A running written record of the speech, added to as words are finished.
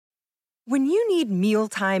When you need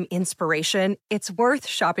mealtime inspiration, it's worth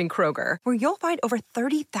shopping Kroger, where you'll find over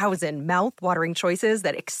 30,000 mouth-watering choices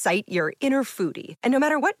that excite your inner foodie. And no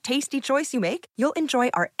matter what tasty choice you make, you'll enjoy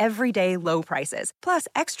our everyday low prices, plus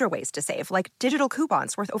extra ways to save, like digital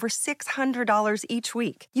coupons worth over $600 each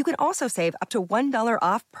week. You can also save up to $1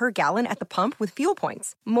 off per gallon at the pump with fuel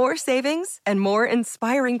points. More savings and more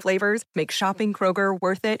inspiring flavors make shopping Kroger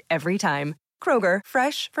worth it every time. Kroger,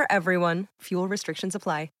 fresh for everyone. Fuel restrictions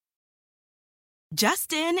apply.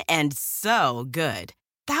 Just in and so good.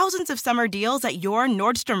 Thousands of summer deals at your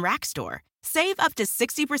Nordstrom Rack store. Save up to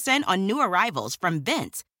 60% on new arrivals from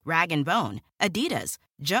Vince, Rag & Bone, Adidas,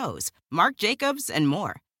 Joe's, Marc Jacobs, and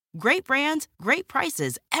more. Great brands, great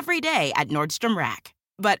prices every day at Nordstrom Rack.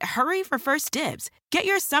 But hurry for first dibs. Get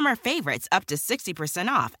your summer favorites up to 60%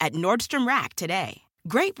 off at Nordstrom Rack today.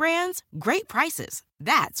 Great brands, great prices.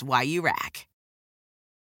 That's why you rack.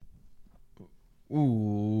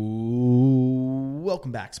 Ooh.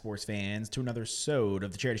 Welcome back, sports fans, to another SODE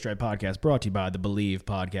of the Charity Stripe podcast, brought to you by the Believe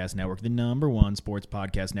Podcast Network, the #1 sports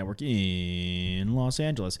podcast network in Los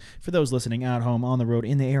Angeles. For those listening at home, on the road,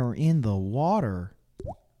 in the air, or in the water,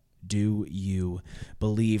 do you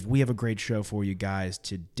believe? We have a great show for you guys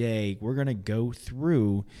today. We're going to go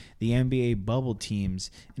through the NBA bubble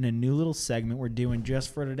teams in a new little segment we're doing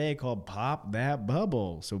just for today called Pop That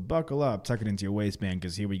Bubble. So buckle up, tuck it into your waistband,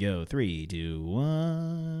 because here we go. 3, 2,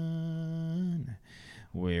 1.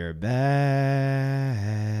 We're back.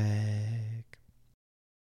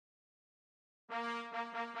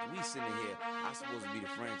 We sitting here, I'm supposed to be the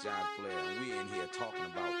franchise player, and we're in here talking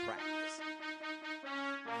about practice.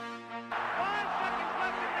 5 seconds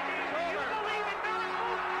left in the game. Do you believe in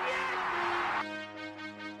miracles? Yes!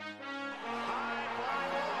 High fly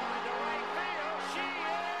ball into right field. She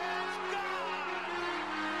is gone!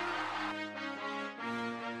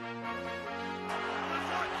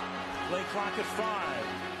 Play clock at 5.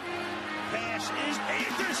 Pass is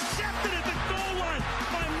intercepted at the goal line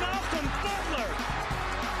by Malcolm Butler.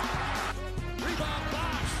 Rebound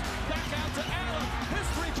box. Back out to Allen. His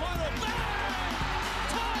three-pointer. Bang!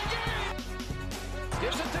 Tie game!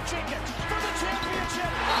 Gives it to Jenkins for the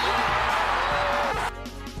championship.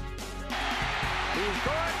 He's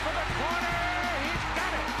going for the corner. He's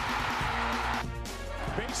got it.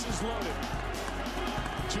 Bases loaded.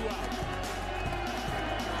 2 out.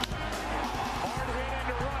 Hard hit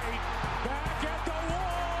into right. Back at the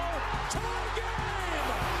wall. Tie game.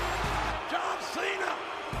 John Cena.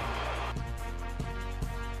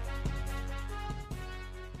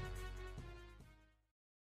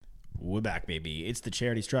 We're back, baby. It's the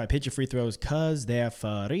Charity Stripe. Hit your free throws, cause they're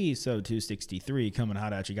free. SODE 263 coming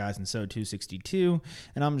hot at you guys in SODE 262.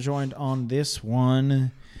 And I'm joined on this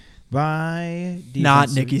one by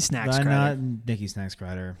not Nikki Snackscrider. Not Nikki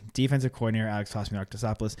Snackscrider. Defensive coordinator Alex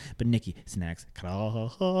Tosmiakosopoulos, but Nikki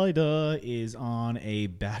Snackscrider is on a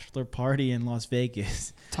bachelor party in Las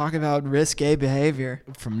Vegas. Talk about risque behavior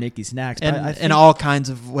from Nikki Snacks. And in all kinds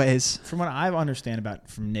of ways. From what I understand about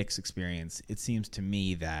from Nick's experience, it seems to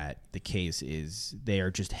me that the case is they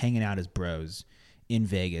are just hanging out as bros in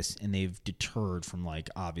Vegas, and they've deterred from, like,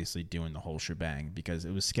 obviously doing the whole shebang because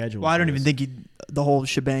it was scheduled. Well, I don't even think the whole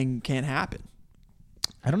shebang can't happen.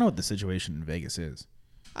 I don't know what the situation in Vegas is.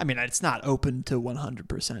 I mean, it's not open to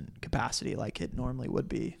 100% capacity like it normally would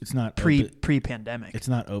be. It's not pre-pandemic. It's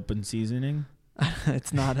not open seasoning.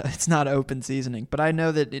 It's not open seasoning. But I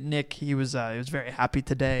know that Nick, he was very happy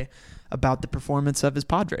today about the performance of his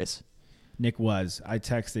Padres. Nick was. I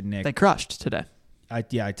texted Nick. They crushed today. I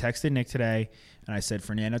texted Nick today, and I said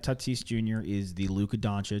Fernando Tatis Jr. is the Luka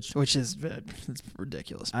Doncic. Which is it's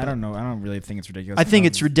ridiculous. I don't know. I don't really think it's ridiculous. I think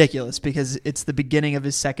it's ridiculous because it's the beginning of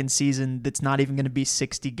his second season that's not even going to be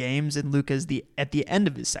 60 games, and Luka's at the end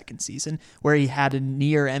of his second season where he had a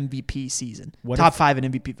near MVP season. Top 5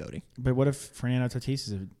 in MVP voting. But what if Fernando Tatis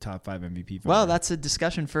is a top 5 MVP voter? Well, that's a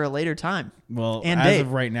discussion for a later time. Well, as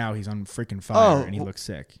of right now, he's on freaking fire, and he looks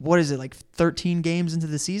sick. What is it, like 13 games into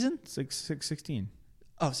the season? 16.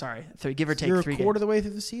 Oh, sorry. Give or take 3 games. You're a quarter of the way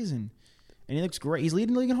through the season. And he looks great. He's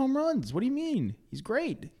leading the league in home runs. What do you mean? He's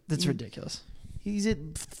great. That's ridiculous. He's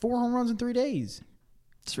at 4 home runs in 3 days.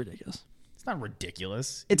 It's ridiculous. It's not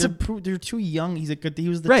ridiculous. They're too young. He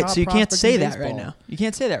was the right, top so you can't prospect say in that baseball. right now. You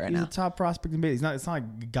can't say that right He's now. the top prospect in baseball. It's not like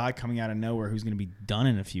a guy coming out of nowhere who's going to be done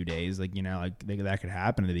in a few days. That could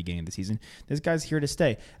happen at the beginning of the season. This guy's here to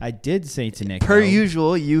stay. I did say to Nick,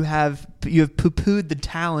 usual, you have poo-pooed the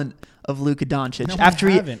talent of Luka Doncic. No, I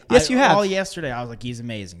haven't. Yes, you have. All yesterday, I was like, he's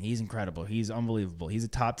amazing. He's incredible. He's unbelievable. He's a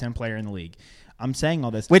top 10 player in the league. I'm saying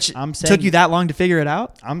all this. Which took you that long to figure it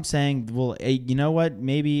out? I'm saying, well, you know what?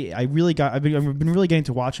 Maybe I've been really getting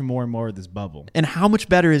to watch him more and more of this bubble. And how much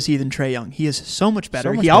better is he than Trae Young? He is so much better.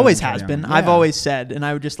 So much He better always than Trae has Young. been. Yeah. I've always said, and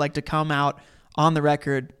I would just like to come out on the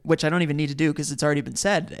record, which I don't even need to do because it's already been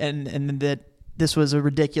said, and that this was a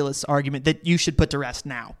ridiculous argument that you should put to rest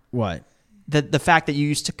now. What? The fact that you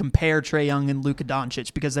used to compare Trae Young and Luka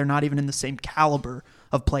Doncic because they're not even in the same caliber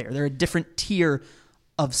of player. They're a different tier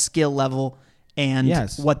of skill level and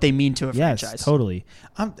what they mean to a franchise. Yes, totally.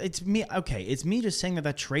 It's me. Okay, it's me just saying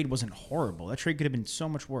that trade wasn't horrible. That trade could have been so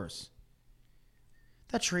much worse.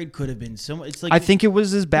 That trade could have been so much. It's like I think it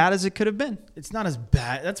was as bad as it could have been. It's not as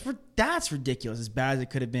bad. That's ridiculous. As bad as it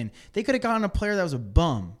could have been. They could have gotten a player that was a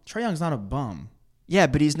bum. Trae Young's not a bum. Yeah,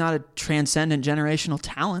 but he's not a transcendent generational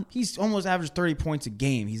talent. He's almost averaged 30 points a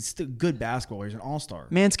game. He's still a good basketballer. He's an all-star.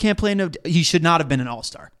 Mans can't play no. He should not have been an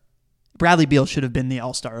all-star. Bradley Beal should have been the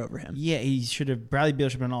all-star over him. Yeah, he should have. Bradley Beal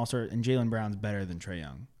should have been an all-star, and Jaylen Brown's better than Trae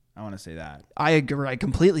Young. I want to say that. I agree. I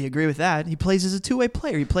completely agree with that. He plays as a two-way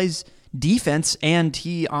player. He plays defense, and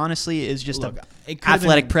he honestly is just an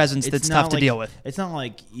athletic presence that's tough to deal with. It's not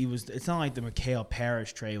like It's not like the Mikal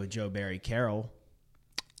Parrish trade with Joe Barry Carroll.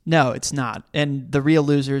 No, it's not. And the real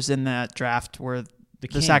losers in that draft were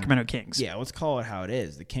the Sacramento Kings. Yeah, let's call it how it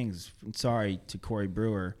is. The Kings. Sorry to Corey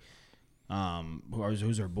Brewer,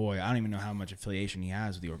 who's our boy. I don't even know how much affiliation he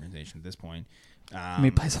has with the organization at this point. He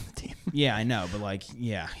plays on the team. Yeah, I know, but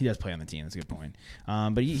he does play on the team. That's a good point.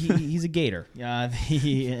 But he's a Gator.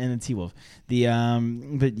 And a T-Wolf.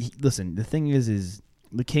 Listen, the thing is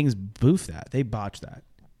the Kings boofed that. They botched that.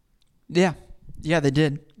 Yeah, they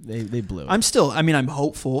did. They blew it. I'm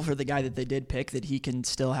hopeful for the guy that they did pick that he can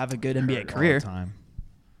still have a good NBA career. All the time.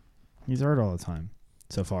 He's hurt all the time.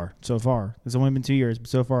 So far. It's only been 2 years, but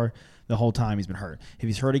so far, the whole time he's been hurt. If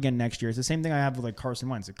he's hurt again next year, it's the same thing I have with Carson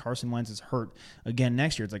Wentz. If Carson Wentz is hurt again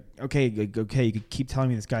next year, it's like, okay, you could keep telling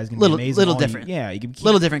me this guy's going to be amazing. Little different. You can keep.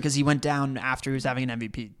 Little different because he went down after he was having an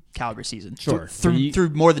MVP caliber season. Sure. Through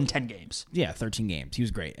more than 10 games. Yeah, 13 games. He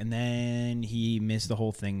was great. And then he missed the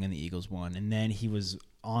whole thing and the Eagles won. And then he was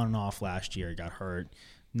on and off last year. He got hurt.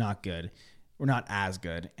 Not good. Or not as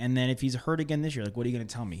good. And then if he's hurt again this year, what are you going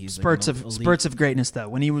to tell me? He's spurts of greatness though.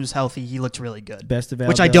 When he was healthy, he looked really good. Best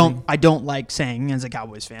availability. Which I don't like saying as a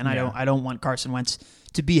Cowboys fan. Yeah. I don't want Carson Wentz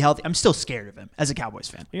to be healthy. I'm still scared of him as a Cowboys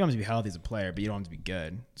fan. You don't want him to be healthy as a player, but you don't want him to be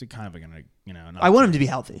good. It's kind of I want him to be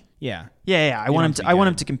healthy. Yeah. Yeah. I want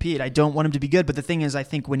him to compete. I don't want him to be good, but the thing is I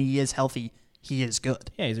think when he is healthy, he is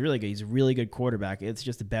good. Yeah, he's really good. He's a really good quarterback. It's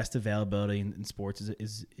just the best availability in sports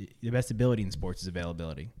is the best ability in sports is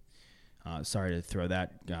availability. Sorry to throw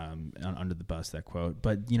that under the bus, that quote,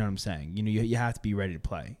 but you know what I'm saying. You have to be ready to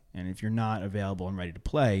play, and if you're not available and ready to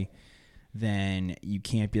play, then you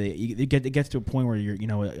can't be. It gets to a point where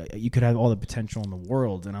you could have all the potential in the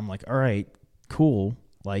world, and I'm like, all right, cool.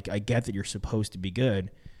 Like I get that you're supposed to be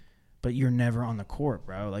good, but you're never on the court,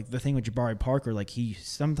 bro. Like the thing with Jabari Parker,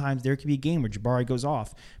 sometimes there could be a game where Jabari goes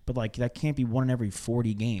off, but that can't be one in every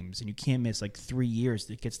 40 games, and you can't miss 3 years.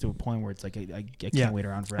 It gets to a point where it's like I can't wait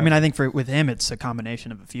around forever. I mean, I think with him, it's a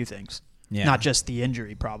combination of a few things, not just the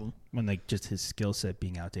injury problem, when just his skill set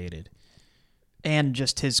being outdated, and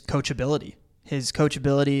just his coachability. His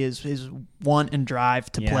coachability is his want and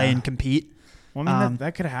drive to play and compete. Well, I mean,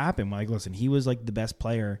 that could happen. Listen, he was the best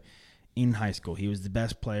player in high school. He was the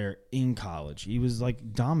best player in college. He was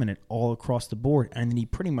dominant all across the board, and then he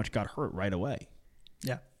pretty much got hurt right away.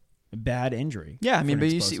 Yeah. A bad injury. Yeah, I mean,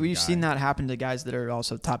 but we've seen that happen to guys that are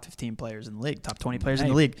also top 15 players in the league, top 20 players in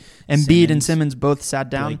the league. Embiid and Simmons both sat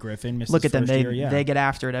down. Blake Griffin missed Look his at them. first year, They get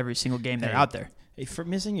after it every single game they're out there.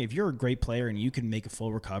 If you're a great player and you can make a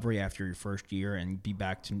full recovery after your first year and be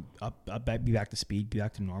back to be back to speed, be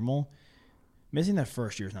back to normal, missing that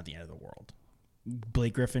first year is not the end of the world.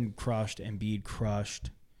 Blake Griffin crushed, Embiid crushed,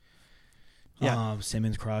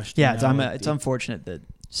 Simmons crushed. Yeah, it's unfortunate that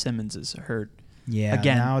Simmons is hurt. Yeah,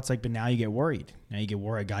 again. Now it's but now you get worried. A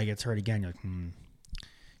guy gets hurt again. You're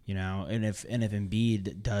like, and if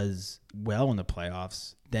Embiid does well in the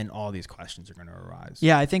playoffs, then all these questions are going to arise.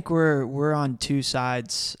 Yeah, I think we're on two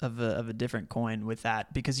sides of a different coin with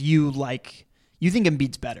that because you think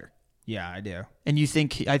Embiid's better. Yeah, I do. And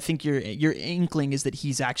I think your inkling is that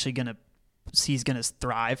he's actually gonna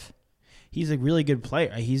thrive. He's a really good player.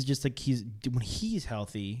 He's just when he's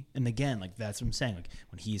healthy, and again, that's what I'm saying.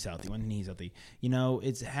 When he's healthy,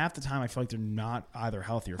 it's half the time I feel like they're not either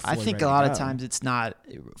healthy or fully ready to go. I think a lot of times it's not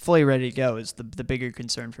fully ready to go is the bigger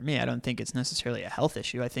concern for me. I don't think it's necessarily a health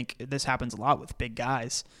issue. I think this happens a lot with big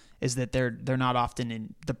guys, is that they're not often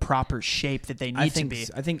in the proper shape that they need to be.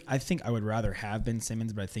 I think I would rather have Ben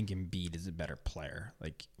Simmons, but I think Embiid is a better player.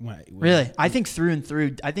 Like really, I think through and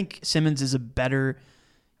through, I think Simmons is a better.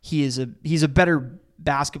 He's a better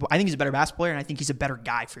basketball. I think he's a better basketball player, and I think he's a better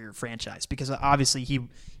guy for your franchise because obviously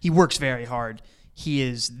he works very hard. He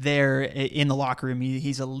is there in the locker room.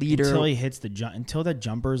 He's a leader until he hits until that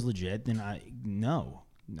jumper is legit. Then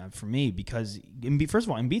not for me because first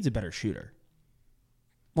of all, Embiid's a better shooter.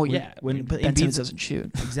 Well, but Ben Simmons doesn't shoot.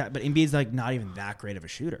 Exactly, but Embiid's like not even that great of a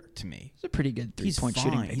shooter to me. He's a pretty good 3-point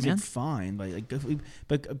shooting big, He's man. fine,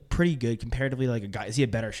 but pretty good comparatively. Like a guy, is he a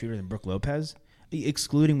better shooter than Brook Lopez?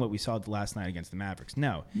 Excluding what we saw last night against the Mavericks,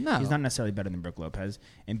 no, he's not necessarily better than Brook Lopez.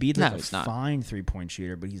 Embiid's a fine 3-point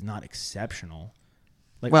shooter, but he's not exceptional.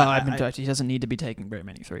 Like, he doesn't need to be taking very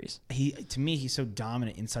many threes. To me, he's so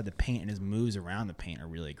dominant inside the paint, and his moves around the paint are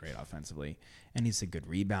really great offensively. And he's a good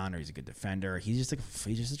rebounder. He's a good defender. He's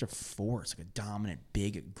just such a force, like a dominant,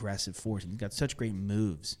 big, aggressive force. And he's got such great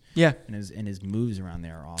moves. Yeah, and his moves around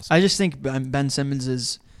there are awesome. I just think Ben Simmons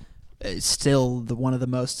is still one of the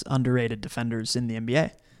most underrated defenders in the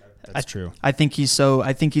NBA. That's true. I think he's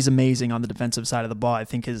amazing on the defensive side of the ball. I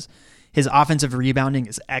think his offensive rebounding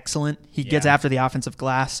is excellent. He gets after the offensive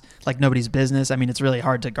glass like nobody's business. I mean, it's really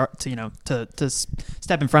hard to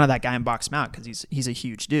step in front of that guy and box him out because he's a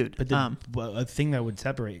huge dude. But a thing that would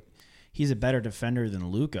separate, he's a better defender than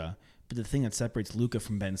Luka. But the thing that separates Luka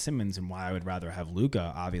from Ben Simmons and why I would rather have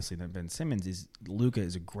Luka obviously than Ben Simmons is Luka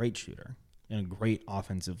is a great shooter and a great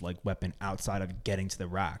offensive weapon outside of getting to the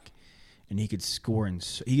rack. And he could score, and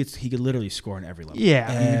he could literally score on every level. Yeah,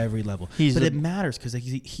 every level. But it matters because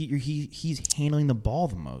he's handling the ball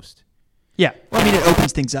the most. Yeah, well, I mean, it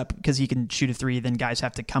opens things up because he can shoot a three. Then guys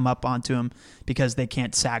have to come up onto him because they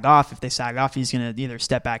can't sag off. If they sag off, he's going to either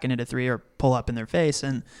step back into a three or pull up in their face,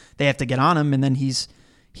 and they have to get on him. And then he's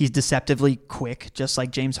deceptively quick, just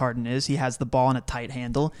like James Harden is. He has the ball in a tight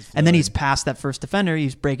handle, and then he's past that first defender.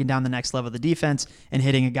 He's breaking down the next level of the defense and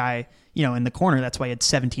hitting a guy, in the corner. That's why he had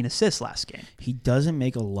 17 assists last game. He doesn't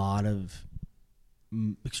make a lot of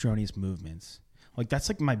extraneous movements.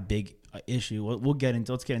 That's my big issue. Let's get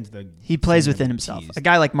into the. He plays within himself. A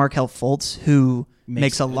guy like Markelle Fultz who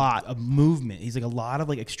makes a lot of movement. He's a lot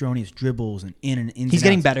of extraneous dribbles and in and in. He's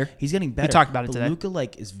getting better. He's getting better. We talked about it today.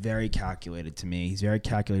 Luka is very calculated to me. He's very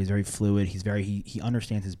calculated. He's very fluid. He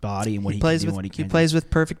understands his body and what he can do and what he can't. He plays with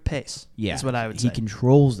perfect pace. Yeah, that's what I would say. He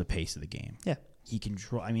controls the pace of the game. Yeah, he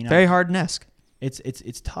control. Very Harden-esque.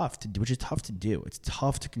 It's tough to do, which is tough to do. It's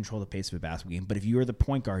tough to control the pace of a basketball game. But if you are the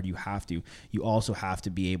point guard, you also have to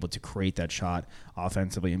be able to create that shot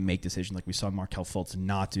offensively and make decisions like we saw Markelle Fultz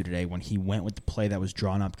not do today when he went with the play that was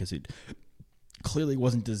drawn up because it clearly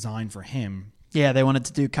wasn't designed for him. Yeah, they wanted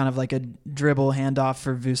to do kind of like a dribble handoff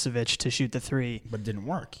for Vucevic to shoot the three. But it didn't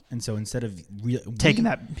work. And so instead of we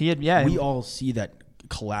all see that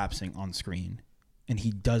collapsing on screen. And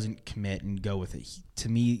he doesn't commit and go with it. To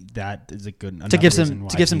me, that is a good. To give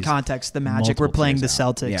some context, the Magic were playing the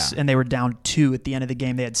Celtics, and they were down 2 at the end of the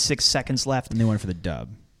game. They had 6 seconds left, and they went for the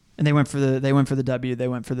dub. And they went for the W. They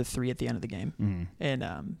went for the 3 at the end of the game. Mm-hmm.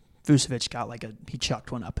 And Vucevic got he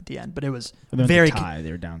chucked one up at the end, but it was very tie.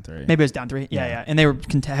 They were down 3. Maybe it was down 3. Yeah. And they were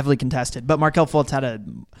heavily contested. But Markelle Fultz had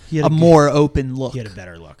a more open look. He had a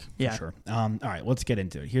better look, for sure. All right, let's get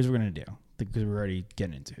into it. Here's what we're gonna do because we're already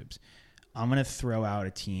getting into hoops. I'm going to throw out a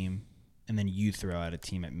team, and then you throw out a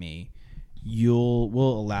team at me. We'll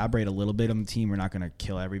elaborate a little bit on the team. We're not going to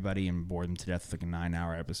kill everybody and bore them to death with a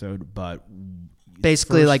 9-hour episode, but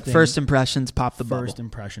basically first impressions pop the bubble. First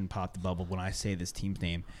impression pop the bubble. When I say this team's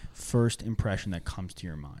name, first impression that comes to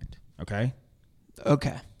your mind, okay?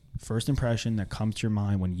 Okay. First impression that comes to your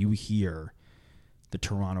mind when you hear the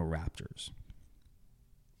Toronto Raptors.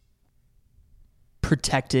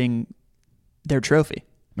 Protecting their trophy.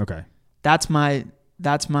 Okay. That's my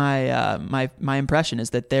impression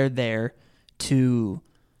is that they're there to,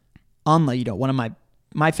 unlike one of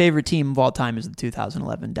my favorite team of all time is the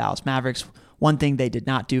 2011 Dallas Mavericks. One thing they did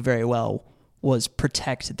not do very well was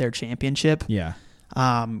protect their championship. Yeah.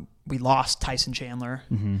 We lost Tyson Chandler.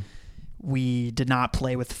 Mm-hmm. We did not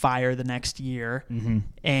play with fire the next year,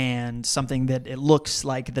 and something that it looks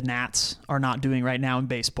like the Nats are not doing right now in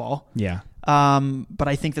baseball. Yeah. But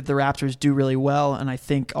I think that the Raptors do really well, and I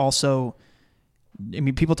think also,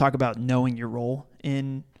 people talk about knowing your role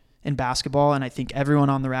in basketball, and I think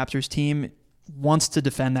everyone on the Raptors team wants to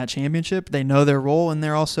defend that championship. They know their role, and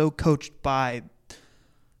they're also coached by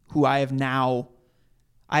who I have now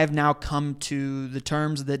come to the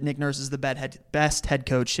terms that Nick Nurse is the best head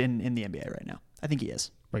coach in the NBA right now. I think he is.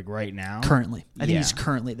 Like right now? Currently. I think he's Yeah.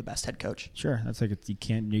 currently the best head coach. Sure. That's like,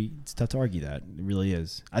 it's tough to argue that. It really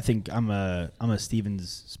is. I think I'm a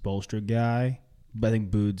Stevens Spoelstra guy, but I think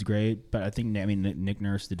Boud's great. But I think, Nick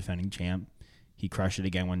Nurse, the defending champ, he crushed it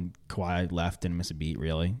again when Kawhi left, didn't miss a beat,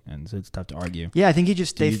 really. And so it's tough to argue. Yeah, I think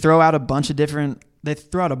they throw out a bunch of different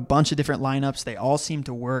lineups. They all seem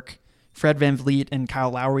to work. Fred VanVleet and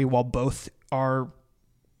Kyle Lowry, while both are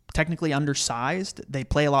technically undersized, they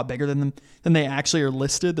play a lot bigger than they actually are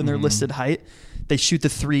listed, than their listed height. They shoot the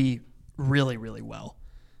three really, really well.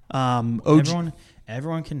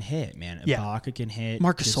 Everyone can hit, man. Yeah. Ibaka can hit.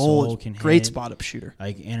 Marcus Gasol Gasol, can hit. great spot up shooter.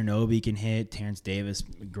 Like Anunoby can hit. Terrence Davis,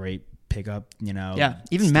 great pickup. Yeah,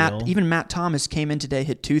 even Matt Thomas came in today,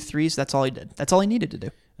 hit 2 threes. That's all he did. That's all he needed to do.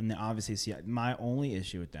 And then obviously, see, my only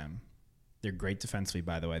issue with them, they're great defensively.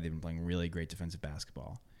 By the way, they've been playing really great defensive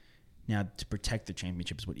basketball. Now, to protect the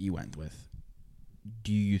championship is what you went with.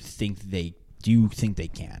 Do you think they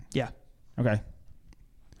can? Yeah. Okay.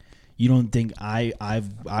 You don't think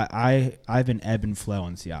I've been ebb and flow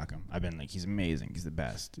on Siakam. I've been like, he's amazing. He's the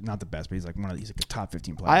best. Not the best, but he's like he's like a top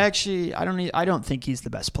 15 player. I don't think he's the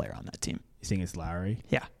best player on that team. You think it's Lowry?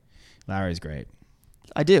 Yeah. Lowry's great.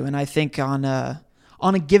 I do, and I think on a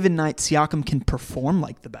given night, Siakam can perform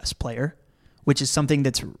like the best player, which is something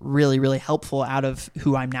that's really, really helpful out of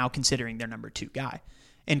who I'm now considering their number 2 guy.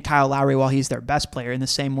 And Kyle Lowry, while he's their best player, in the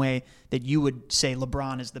same way that you would say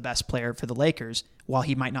LeBron is the best player for the Lakers, while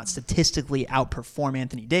he might not statistically outperform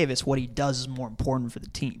Anthony Davis, what he does is more important for the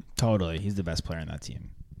team. Totally. He's the best player on that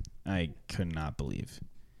team. I could not believe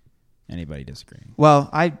anybody disagreeing. Well,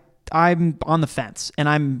 I'm on the fence, and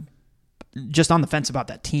I'm just on the fence about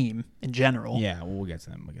that team in general. Yeah, we'll get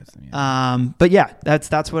to them. Yeah. But yeah, that's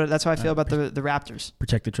how I feel about the Raptors.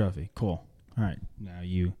 Protect the trophy. Cool. All right. Now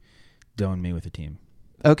you done me with a team.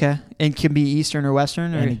 Okay, and can be Eastern or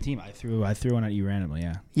Western or any team. I threw one at you randomly.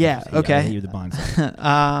 Yeah. Yeah. Okay. I hit you with the Bonds.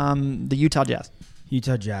 The Utah Jazz.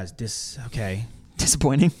 Utah Jazz. Okay.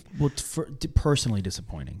 Disappointing. Well, personally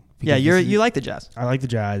disappointing. Yeah, you like the Jazz. I like the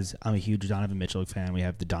Jazz. I'm a huge Donovan Mitchell fan. We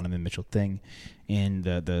have the Donovan Mitchell thing in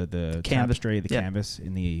the tapestry, the canvas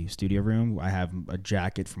in the studio room. I have a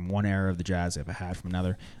jacket from one era of the Jazz. I have a hat from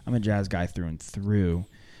another. I'm a Jazz guy through and through.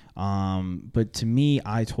 But to me,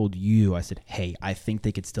 I told you, I said, hey, I think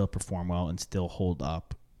they could still perform well and still hold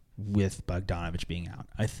up with Bogdanovich being out.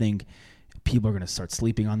 I think people are going to start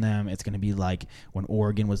sleeping on them. It's going to be like when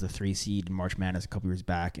Oregon was the 3 seed in March Madness a couple years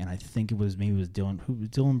back, and I think it was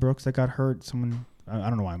Dylan Brooks that got hurt. Someone, I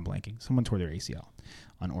don't know why I'm blanking. Someone tore their ACL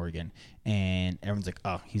on Oregon, and everyone's like,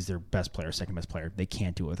 oh, he's their best player, second best player. They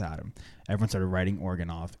can't do it without him. Everyone started writing Oregon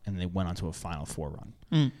off, and they went on to a Final Four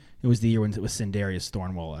run. It was the year when it was Sindarius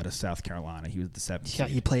Thornwell out of South Carolina. He was the 7th Yeah,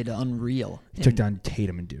 seed. he played unreal. He took down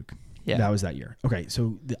Tatum and Duke. Yeah. That was that year. Okay,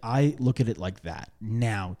 so I look at it like that.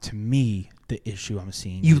 Now, to me, the issue I'm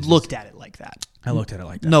seeing You looked at it like that. I looked at it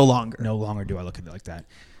like that. No longer. No longer do I look at it like that.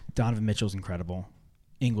 Donovan Mitchell's incredible.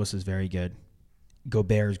 Ingles is very good.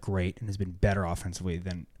 Gobert is great and has been better offensively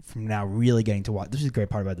than from now really getting to watch. This is a great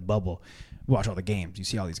part about the bubble. Watch all the games. You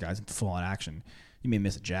see all these guys in full-on action. You may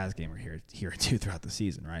miss a Jazz game or here or two throughout the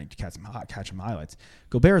season, right? Catch some highlights.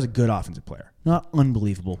 Gobert is a good offensive player. Not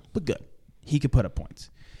unbelievable, but good. He could put up points.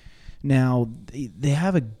 Now, they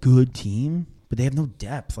have a good team, but they have no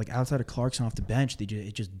depth. Like outside of Clarkson off the bench,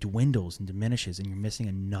 it just dwindles and diminishes, and you're missing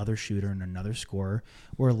another shooter and another scorer.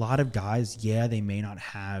 Where a lot of guys, they may not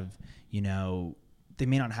have, they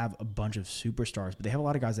may not have a bunch of superstars, but they have a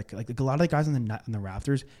lot of guys that, like a lot of the guys on the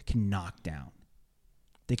Raptors can knock down.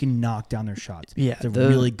 They can knock down their shots. Yeah, it's a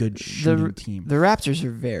really good shooting team. The Raptors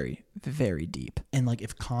are very, very deep. And like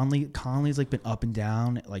if Conley's like been up and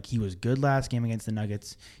down. Like he was good last game against the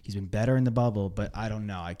Nuggets. He's been better in the bubble, but I don't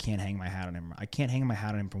know. I can't hang my hat on him. I can't hang my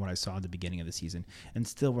hat on him from what I saw at the beginning of the season. And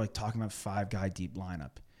still, we're like talking about 5-guy deep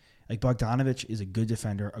lineup. Like Bogdanovich is a good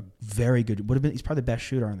defender, a very good. He's probably the best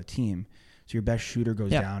shooter on the team. So your best shooter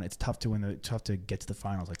goes down. It's tough to win. Tough to get to the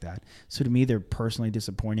finals like that. So to me, they're personally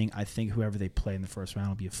disappointing. I think whoever they play in the first round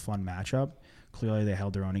will be a fun matchup. Clearly, they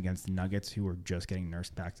held their own against the Nuggets, who were just getting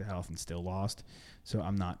nursed back to health and still lost. So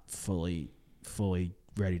I'm not fully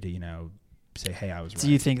ready to say, hey, I was right.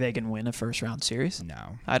 Do you think they can win a first round series?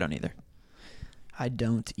 No, I don't either.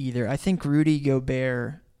 I think Rudy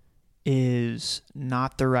Gobert is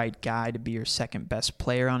not the right guy to be your second best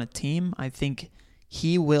player on a team. I think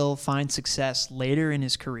he will find success later in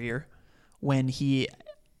his career when he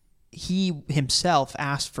himself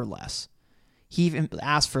asked for less. He even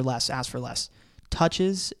asked for less.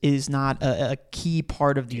 Touches is not a key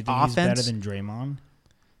part of the offense. He's better than Draymond?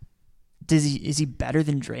 Is he better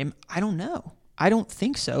than Draymond? I don't know. I don't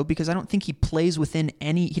think so, because I don't think he plays within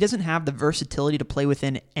he doesn't have the versatility to play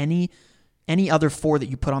within any other four that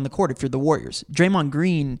you put on the court if you're the Warriors. Draymond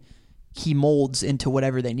Green, he molds into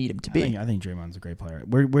whatever they need him to be. I think Draymond's a great player.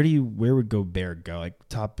 Where would Gobert go? Like,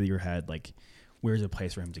 top of your head, like, where's a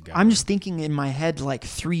place for him to go? I'm just thinking in my head, like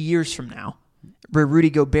 3 years from now, where Rudy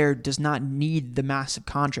Gobert does not need the massive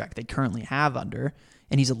contract they currently have under,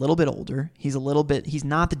 and he's a little bit older. He's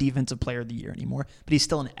not the defensive player of the year anymore, but he's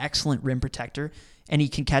still an excellent rim protector, and he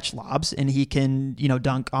can catch lobs, and he can,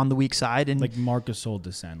 dunk on the weak side. And like Marc Gasol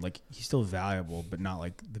descend. Like, he's still valuable, but not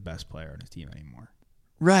like the best player on his team anymore.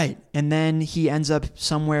 Right. And then he ends up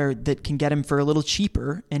somewhere that can get him for a little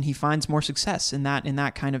cheaper, and he finds more success in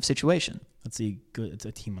that kind of situation. Let's see. Good. It's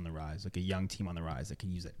a team on the rise, like a young team on the rise that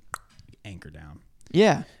can use it anchor down.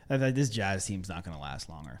 Yeah. This Jazz team's not going to last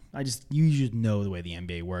longer. You just know the way the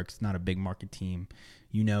NBA works. It's not a big market team.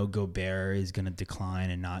 Gobert is going to decline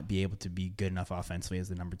and not be able to be good enough offensively as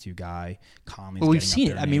the number 2 guy. Conley's we've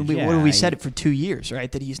seen it. I mean, we said it for 2 years,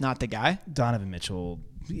 right? That he's not the guy. Donovan Mitchell,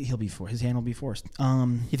 his hand will be forced.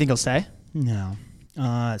 You think he'll stay? No.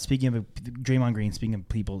 Speaking of Draymond Green, speaking of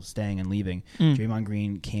people staying and leaving, Draymond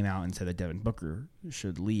Green came out and said that Devin Booker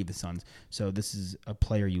should leave the Suns. So this is a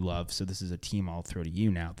player you love. So this is a team I'll throw to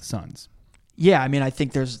you now, the Suns. Yeah, I mean, I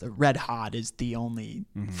think there's red hot is the only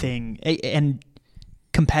thing, and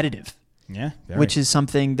competitive. Yeah, which is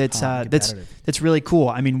something that's really cool.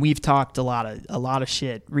 I mean, we've talked a lot of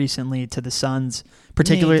shit recently to the Suns,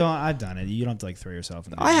 particularly. I've done it. You don't have to throw yourself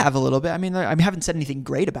in there. I have a little bit. I mean, I haven't said anything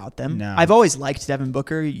great about them. No. I've always liked Devin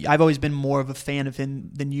Booker. I've always been more of a fan of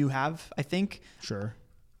him than you have, I think. Sure.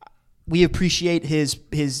 We appreciate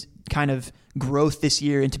his kind of growth this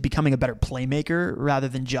year into becoming a better playmaker rather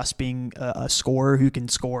than just being a scorer who can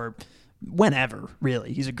score whenever,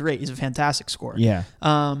 really. He's a fantastic scorer. Yeah.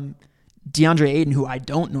 DeAndre Ayton, who I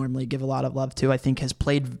don't normally give a lot of love to, I think has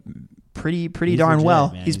played pretty he's darn legit,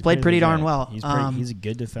 well. Man. He's played pretty darn well. He's a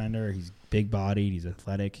good defender. He's big-bodied. He's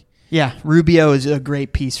athletic. Yeah, Rubio is a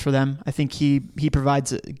great piece for them. I think he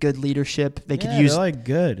provides a good leadership. They could use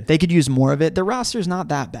good. They could use more of it. Their roster's not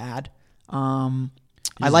that bad.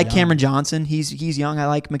 I like young. Cameron Johnson. He's young. I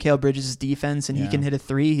like Mikal Bridges' defense, and he can hit a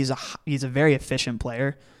 3. He's a very efficient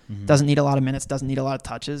player. Mm-hmm. Doesn't need a lot of minutes. Doesn't need a lot of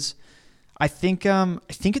touches. I think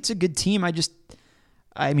it's a good team.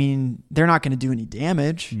 I mean, they're not going to do any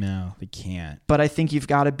damage. No, they can't. But I think you've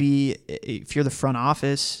got to be, if you're the front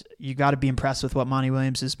office, you've got to be impressed with what Monty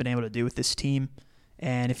Williams has been able to do with this team.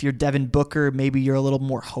 And if you're Devin Booker, maybe you're a little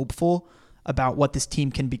more hopeful about what this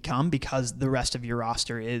team can become because the rest of your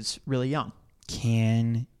roster is really young.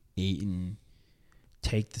 Can Ayton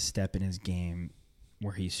take the step in his game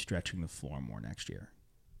where he's stretching the floor more next year?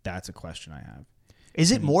 That's a question I have.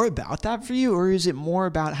 Is it more about that for you, or is it more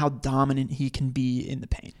about how dominant he can be in the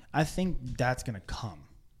paint? I think that's going to come.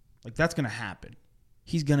 Like, that's going to happen.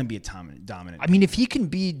 He's going to be a dominant. I mean, if he can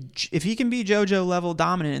be JoJo level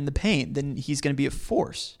dominant in the paint, then he's going to be a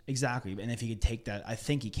force. Exactly. And if he could take that, I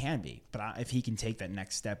think he can be. But if he can take that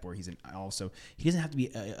next step where he doesn't have to be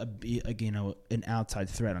an outside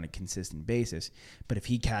threat on a consistent basis. But if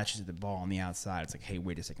he catches the ball on the outside, it's like, hey,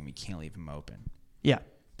 wait a second, we can't leave him open. Yeah.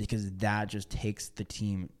 Because that just takes the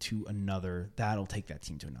team that'll take that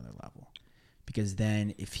team to another level. Because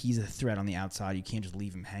then if he's a threat on the outside, you can't just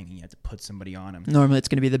leave him hanging. You have to put somebody on him. Normally it's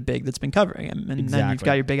going to be the big that's been covering him. And then you've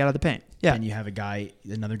got your big out of the paint. Yeah. And you have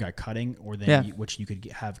another guy cutting, or then which you could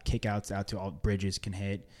have kickouts out to all. Bridges can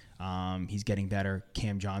hit. He's getting better.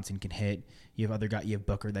 Cam Johnson can hit. You have other guy. You have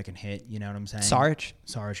Booker that can hit. You know what I'm saying? Saric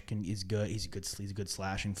is good. He's a good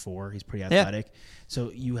slashing 4. He's pretty athletic. Yeah. So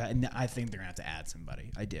and I think they're gonna have to add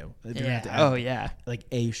somebody. I do. They're gonna have to add, like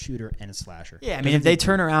a shooter and a slasher. Yeah. I mean, if they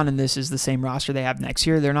turn around and this is the same roster they have next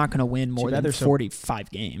year, they're not going to win more than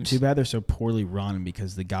 45 games. Too bad they're so poorly run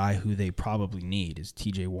because the guy who they probably need is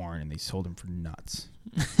T.J. Warren, and they sold him for nuts.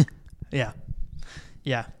 Yeah.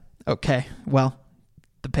 Yeah. Okay. Well.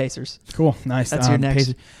 The Pacers. Cool. Nice. That's your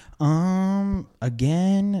next. Pacers.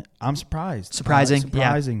 Again, I'm surprised. Surprising.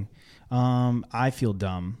 Yeah. I feel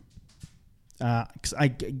dumb. Cause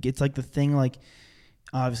it's like the thing, like,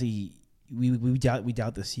 obviously we doubt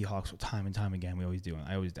the Seahawks time and time again. We always do.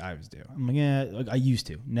 I always do. I'm like, yeah, like I used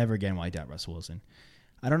to. Never again will I doubt Russell Wilson.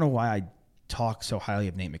 I don't know why I talk so highly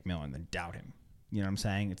of Nate McMillan and doubt him. You know what I'm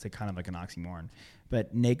saying? It's kind of like an oxymoron.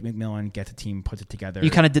 But Nate McMillan gets a team, puts it together.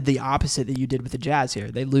 You kind of did the opposite that you did with the Jazz here.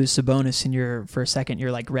 They lose Sabonis, and for a second,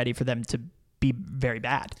 you're like ready for them to be very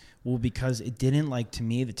bad. Well, because it didn't, like, to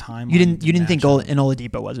me, the timeline. You didn't think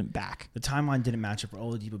Oladipo wasn't back. The timeline didn't match up for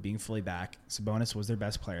Oladipo being fully back. Sabonis was their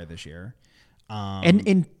best player this year.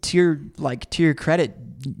 And to your credit,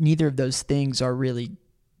 neither of those things are really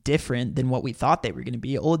different than what we thought they were going to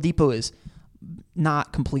be. Oladipo is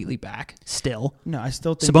not completely back still. No, I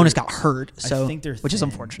still think Sabonis got hurt, so I think they're which is thin.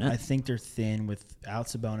 unfortunate. I think they're thin without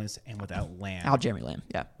Sabonis and without Lamb. Out Jeremy Lamb,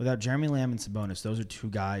 yeah. Without Jeremy Lamb and Sabonis, those are two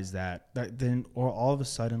guys that then, or all of a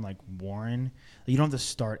sudden, like Warren, you don't have to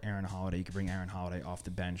start Aaron Holiday. You could bring Aaron Holiday off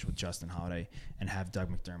the bench with Justin Holiday and have Doug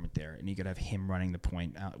McDermott there, and you could have him running the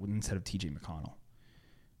point out instead of T.J. McConnell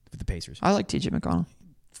with the Pacers. I like T.J. McConnell.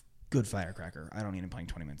 Good firecracker. I don't need him playing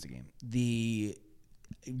 20 minutes a game.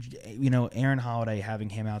 Aaron Holiday, having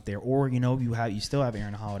him out there, or you still have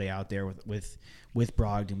Aaron Holiday out there with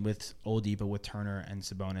Brogdon, with Oladipo, with Turner and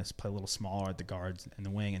Sabonis, play a little smaller at the guards and the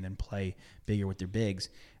wing, and then play bigger with their bigs,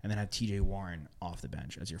 and then have T.J. Warren off the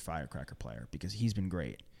bench as your firecracker player because he's been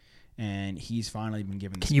great, and he's finally been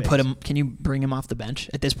given. Can you put him? Can you bring him off the bench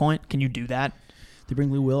at this point? Can you do that? They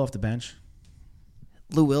bring Lou Will off the bench.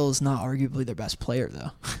 Lou Will is not arguably their best player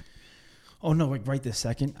though. Oh, no, like right this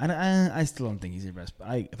second. I still don't think he's their best.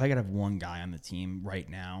 But if I could have one guy on the team right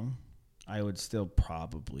now, I would still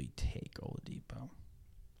probably take Oladipo.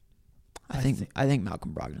 I think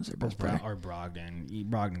Malcolm Brogdon's their best player. Or Brogdon.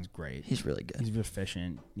 Brogdon's great. He's really good. He's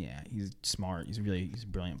efficient. Yeah, he's smart. He's a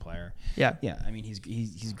brilliant player. Yeah. Yeah, I mean, he's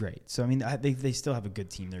great. So, I mean, they still have a good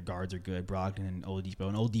team. Their guards are good, Brogdon and Oladipo.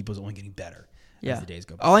 And Oladipo's only getting better as the days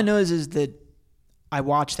go by. All I know is that I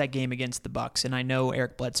watched that game against the Bucks, and I know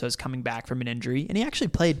Eric Bledsoe is coming back from an injury, and he actually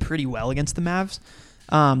played pretty well against the Mavs.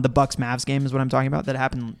 The Bucks-Mavs game is what I'm talking about. That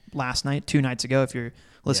happened last night, 2 nights ago, if you're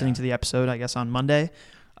listening to the episode, I guess, on Monday.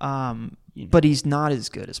 But he's not as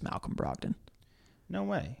good as Malcolm Brogdon. No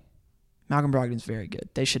way. Malcolm Brogdon's very good.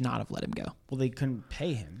 They should not have let him go. Well, they couldn't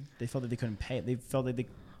pay him. They felt that they couldn't pay. They felt that they...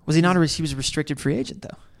 Was he not he was a restricted free agent,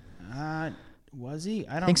 though? Was he?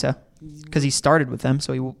 I don't think so. Because he started with them,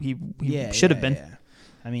 so he should have been. Yeah.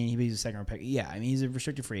 I mean, he was a second-round pick. Yeah, I mean, he's a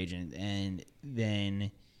restricted free agent, and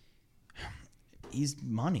then he's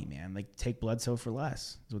money, man. Like, take Bledsoe for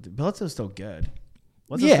less. Bledsoe's still good.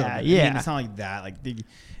 Yeah, yeah. I mean, it's not like that. Like,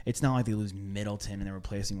 it's not like they lose Middleton and they're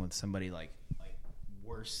replacing with somebody like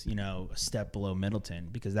worse, a step below Middleton,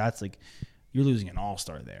 because that's like you're losing an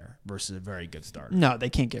all-star there versus a very good starter. No,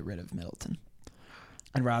 they can't get rid of Middleton.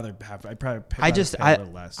 I'd probably pay I a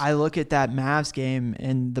little less. I look at that Mavs game,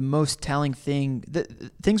 and the most telling thing,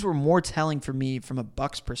 things were more telling for me from a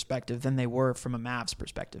Bucks perspective than they were from a Mavs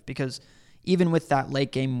perspective, because even with that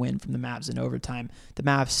late game win from the Mavs in overtime, the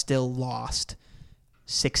Mavs still lost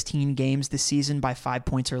 16 games this season by 5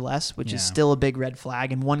 points or less, which is still a big red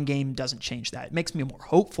flag, and one game doesn't change that. It makes me more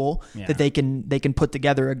hopeful that they can put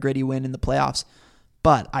together a gritty win in the playoffs.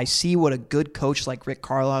 But I see what a good coach like Rick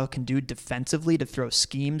Carlisle can do defensively to throw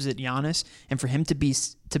schemes at Giannis, and for him to be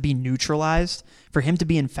neutralized, for him to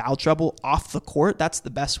be in foul trouble off the court. That's the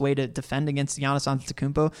best way to defend against Giannis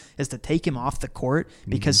Antetokounmpo, is to take him off the court,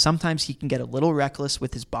 because sometimes he can get a little reckless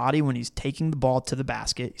with his body when he's taking the ball to the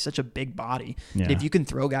basket. He's such a big body. Yeah. And if you can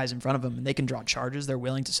throw guys in front of him and they can draw charges, they're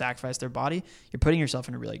willing to sacrifice their body, you're putting yourself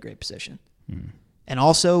in a really great position. And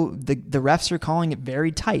also, the refs are calling it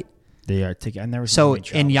very tight. They are taking. I never. So,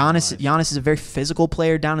 and Giannis is a very physical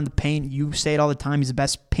player down in the paint. You say it all the time. He's the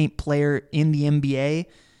best paint player in the NBA.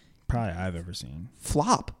 Probably I've ever seen.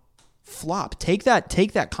 Flop. Take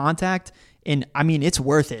that contact, and I mean, it's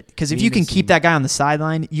worth it, because if you can keep that guy on the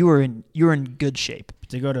sideline, you're in good shape.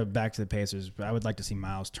 To go back to the Pacers, I would like to see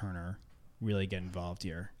Miles Turner really get involved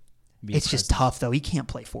here. It's just tough though. He can't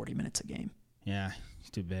play 40 minutes a game. Yeah, he's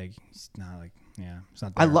too big. He's not like. Yeah, it's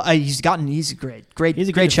not. He's great. He's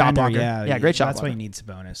a great shot blocker. Yeah, great shot blocker. That's why he needs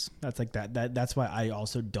Sabonis. That's like that. That's why I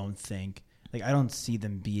also don't think I don't see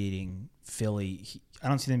them beating Philly. I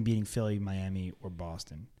don't see them beating Philly, Miami, or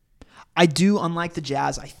Boston. I do. Unlike the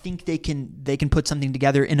Jazz, I think they can put something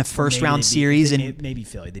together in a first round series, and maybe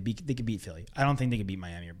Philly. They could beat Philly. I don't think they could beat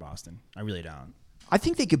Miami or Boston. I really don't. I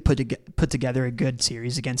think they could put together a good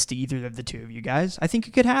series against either of the two of you guys. I think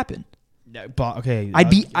it could happen. Okay, I'd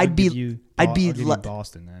be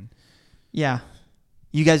Boston then. Yeah,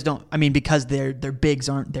 you guys don't. I mean, because their bigs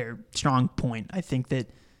aren't their strong point. I think that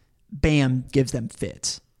Bam gives them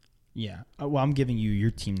fits. Yeah. Well, I'm giving you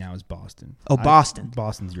your team now is Boston. Oh, Boston.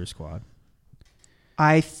 Boston's your squad.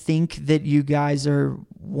 I think that you guys are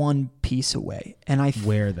one piece away, and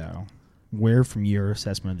where though? Where from your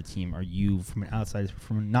assessment of the team are you from an outside,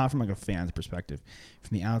 not from like a fan's perspective,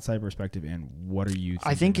 from the outside perspective, and what are you thinking?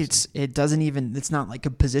 I think it's not like a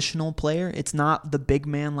positional player. It's not the big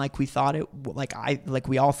man like we thought it, like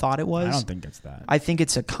we all thought it was. I don't think it's that. I think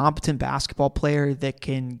it's a competent basketball player that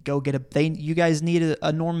can go get you guys need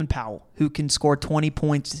a Norman Powell who can score 20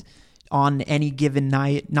 points on any given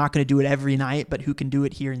night. Not going to do it every night, but who can do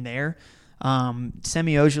it here and there.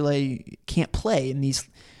 Semi Ojeleye can't play in these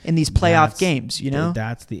playoff games. You know,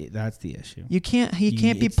 that's the issue. He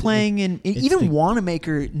can't be playing even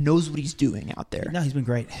Wanamaker knows what he's doing out there. No, he's been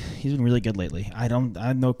great. He's been really good lately. I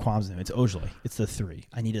have no qualms with him. It's Ojeleye. It's the 3.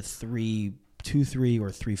 I need a 3-2-3 or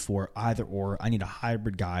 3-4, either or. I need a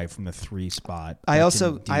hybrid guy from the 3 spot. I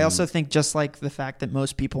also think, just like the fact that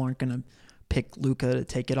most people aren't going to pick Luka to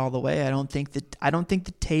take it all the way, I don't think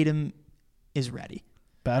that Tatum is ready.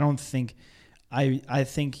 But I don't think I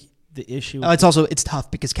think the issue. It's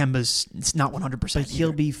tough because it's not 100%. But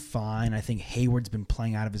he'll be fine. I think Hayward's been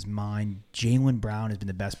playing out of his mind. Jaylen Brown has been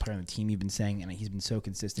the best player on the team. You've been saying, and he's been so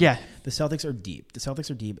consistent. Yeah, the Celtics are deep.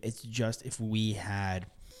 It's just if we had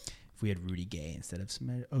Rudy Gay instead of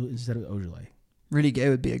Ojeleye. Rudy Gay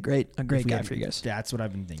would be a great guy for you guys. That's what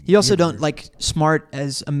I've been thinking. He also don't like Smart,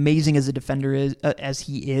 as amazing as a defender is as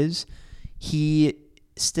he is. He's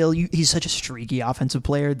such a streaky offensive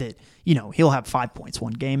player that, he'll have 5 points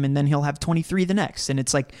one game and then he'll have 23 the next. And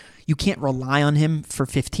it's like, you can't rely on him for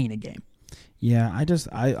 15 a game. Yeah, I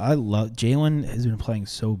love Jaylen has been playing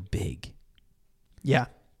so big. Yeah.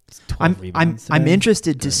 12 rebounds I'm today.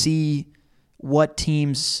 interested to see what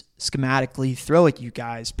teams schematically throw at you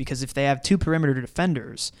guys, because if they have 2 perimeter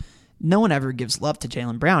defenders, no one ever gives love to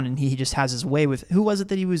Jaylen Brown, and he just has his way with, who was it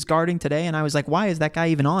that he was guarding today? And I was like, why is that guy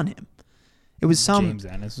even on him? It was James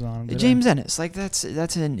Ennis was on him today. James Ennis, like that's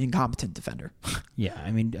an incompetent defender. Yeah,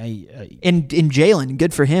 I mean, in Jaylen,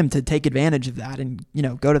 good for him to take advantage of that and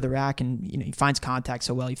go to the rack, and he finds contact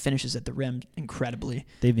so well. He finishes at the rim incredibly.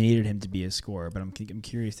 They've needed him to be a scorer, but I'm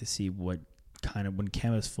curious to see what kind of, when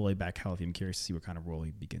Kemba's fully back healthy, I'm curious to see what kind of role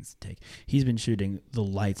he begins to take. He's been shooting the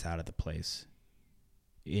lights out of the place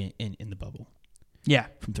in the bubble. Yeah,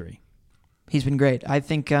 from 3. He's been great. I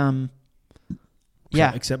think.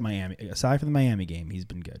 Except Miami. Aside from the Miami game, he's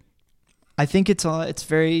been good. I think it's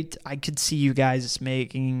very. I could see you guys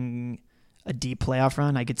making a deep playoff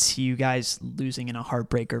run. I could see you guys losing in a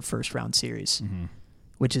heartbreaker first round series,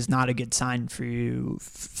 which is not a good sign for you,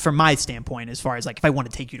 from my standpoint. As far as like, if I want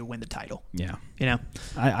to take you to win the title, yeah,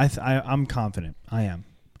 I'm confident. I am.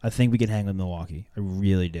 I think we can hang with Milwaukee. I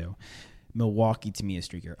really do. Milwaukee to me is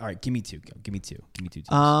streaker. All right, give me 2. Go. Give me 2. Give me 2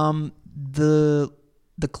 teams.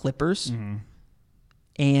 The Clippers.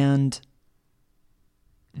 And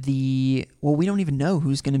we don't even know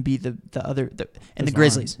who's going to be the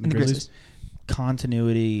Grizzlies. The Grizzlies.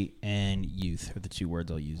 Continuity and youth are the 2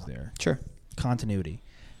 words I'll use there. Sure. Continuity.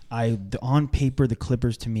 On paper, the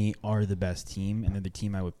Clippers to me are the best team, and they're the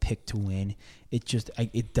team I would pick to win. It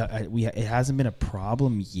hasn't been a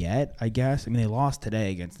problem yet, I guess. I mean, they lost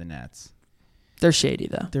today against the Nets. They're shady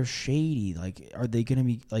though. They're shady. Like, are they going to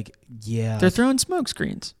be like? Yeah. They're throwing smoke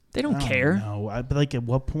screens. They don't care. No, but like, at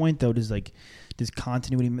what point though does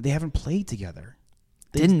continuity? They haven't played together.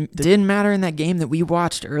 Didn't matter in that game that we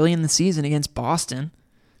watched early in the season against Boston,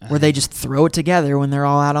 where they just throw it together when they're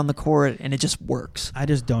all out on the court and it just works. I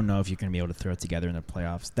just don't know if you're going to be able to throw it together in the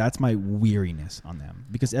playoffs. That's my weariness on them,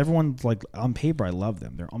 because everyone's like, on paper, I love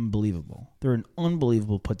them. They're unbelievable. They're an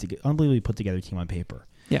unbelievably put together team on paper.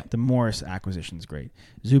 Yeah. The Morris acquisition is great.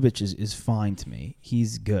 Zubac is fine to me.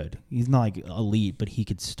 He's good. He's not like elite, but he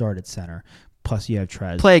could start at center. Plus, you have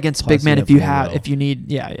Trez. Play against big men if you need.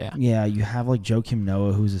 Yeah. Yeah, you have like Joakim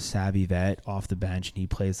Noah, who's a savvy vet off the bench, and he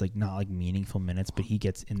plays like not like meaningful minutes, but he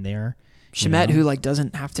gets in there. Shemet, who like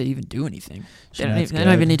doesn't have to even do anything. They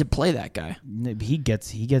don't even need to play that guy. He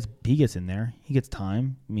gets in there. He gets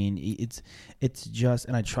time. I mean, it's just,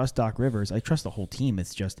 and I trust Doc Rivers. I trust the whole team.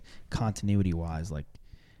 It's just continuity wise, like.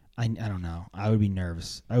 I don't know. I would be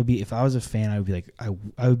nervous. If I was a fan, I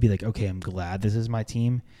would be like, okay, I'm glad this is my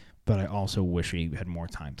team, but I also wish we had more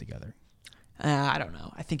time together. I don't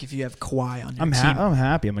know. I think if you have Kawhi on your team, I'm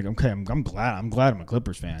happy. I'm like, okay, I'm glad. I'm glad I'm a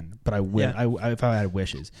Clippers fan, but if I had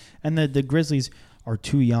wishes. And the Grizzlies are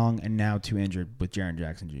too young and now too injured with Jaren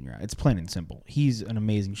Jackson Jr. It's plain and simple. He's an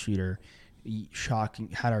amazing shooter. Shocking,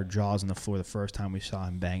 had our jaws on the floor the first time we saw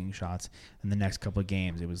him banging shots. And the next couple of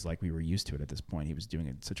games, it was like we were used to it at this point. He was doing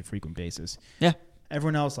it at such a frequent basis. Yeah.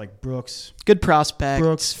 Everyone else, like Brooks, good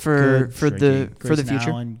prospects for the future.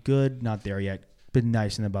 Allen, good, not there yet. Been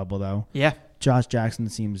nice in the bubble though. Yeah. Josh Jackson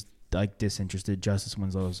seems like disinterested. Justice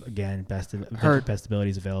Winslow's again best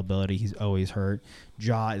abilities, availability. He's always hurt.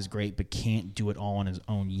 Ja is great, but can't do it all on his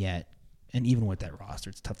own yet. And even with that roster,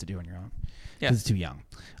 it's tough to do on your own. Because it's too young.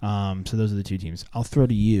 So those are the 2 teams. I'll throw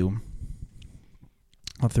you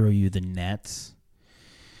the Nets.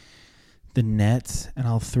 And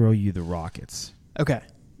I'll throw you the Rockets. Okay.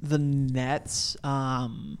 The Nets,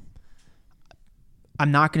 I'm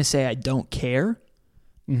not going to say I don't care.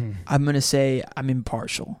 Mm-hmm. I'm going to say I'm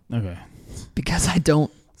impartial. Okay. Because I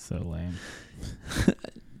don't So lame.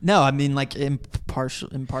 No, I mean like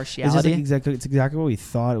impartiality. It's exactly what we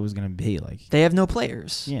thought it was going to be. Like they have no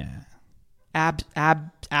players. Yeah.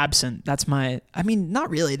 Absent. That's my. I mean, not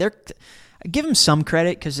really. I give them some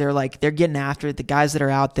credit because they're getting after it. The guys that are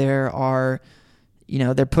out there are,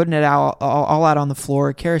 they're putting it out all out on the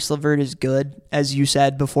floor. Karis LeVert is good, as you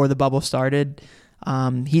said before the bubble started.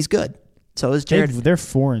 He's good. So is Jared. They're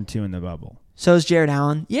 4-2 in the bubble. So is Jared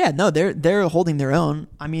Allen. Yeah, no, they're holding their own.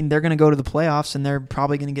 I mean, they're going to go to the playoffs, and they're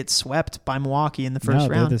probably going to get swept by Milwaukee in the first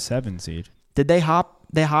round. They're the 7 seed. Did they hop?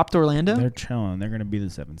 They hopped Orlando? They're chilling. They're going to be the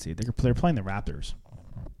 7 seed. They're playing the Raptors.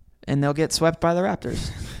 And they'll get swept by the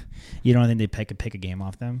Raptors. You don't think they pick a game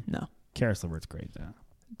off them? No. Karis LeVert's great, though.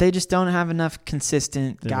 They just don't have enough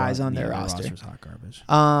consistent guys on their roster. Roster's hot garbage.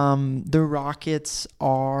 The Rockets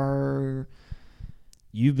are...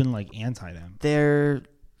 You've been, anti them.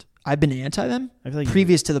 I've been anti them? I feel like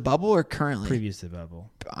previous to the bubble or currently? Previous to the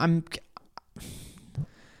bubble.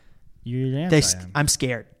 You're anti them. I'm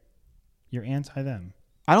scared. You're anti them.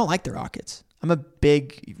 I don't like the Rockets. I'm a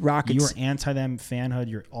big Rockets. You're anti them fanhood.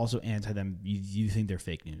 You're also anti them. You think they're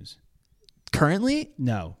fake news. Currently?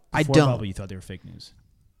 No. I Before don't. Bubble, you thought they were fake news.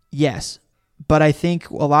 Yes. But I think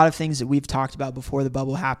a lot of things that we've talked about before the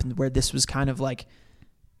bubble happened where this was kind of like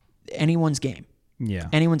anyone's game. Yeah.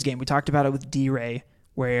 Anyone's game. We talked about it with D-Ray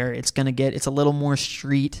where it's a little more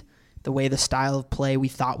street, the way the style of play we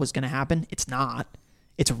thought was going to happen. It's not.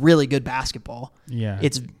 It's really good basketball. Yeah.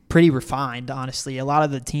 It's pretty refined, honestly. A lot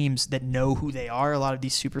of the teams that know who they are, a lot of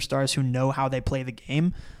these superstars who know how they play the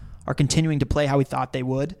game are continuing to play how we thought they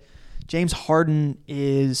would. James Harden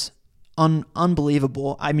is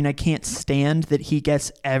unbelievable. I mean, I can't stand that he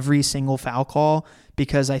gets every single foul call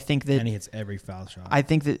because I think that... And he hits every foul shot. I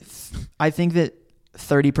think that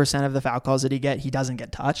 30% of the foul calls that he doesn't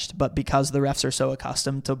get touched, but because the refs are so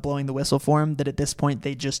accustomed to blowing the whistle for him that at this point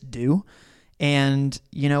they just do. And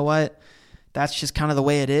you know what? That's just kind of the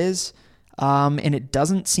way it is. And it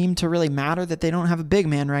doesn't seem to really matter that they don't have a big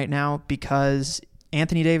man right now because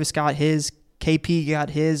Anthony Davis got his, KP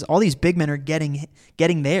got his. All these big men are getting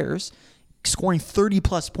theirs, scoring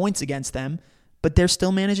 30-plus points against them, but they're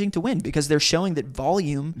still managing to win because they're showing that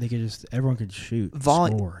volume. Everyone could shoot,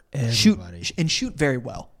 score, everybody. Shoot very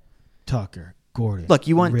well. Tucker, Gordon, look,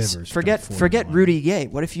 you want Rivers, forget Rudy Gay.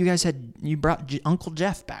 What if you guys brought Uncle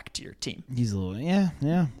Jeff back to your team? He's a little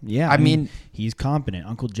yeah. I mean, he's competent.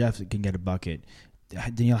 Uncle Jeff can get a bucket.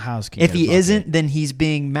 Daniel House can if get a he bucket. isn't, then he's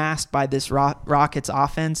being masked by this Rockets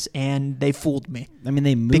offense, and they fooled me. I mean,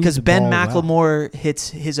 they moved because the Ben ball McLemore hits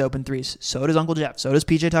his open threes. So does Uncle Jeff. So does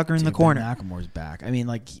PJ Tucker in the corner. Ben McLemore's back. I mean,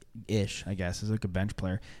 ish, I guess, is like a bench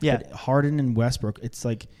player. Yeah. But Harden and Westbrook, it's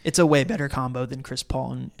like it's a way better combo than Chris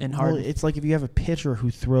Paul and Harden. Well, it's like if you have a pitcher who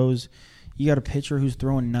throws, you got a pitcher who's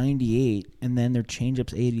throwing 98, and then their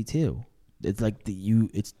changeup's 82. It's like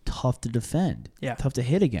it's tough to defend. Yeah. Tough to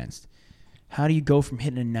hit against. How do you go from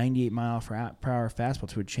hitting a 98 mile per hour fastball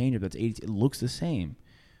to a changeup that's 80? It looks the same,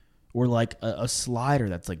 or like a slider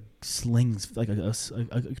that's like slings like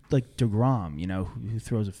like DeGrom, who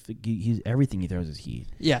throws everything he throws is heat.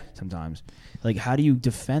 Yeah, sometimes. Like, how do you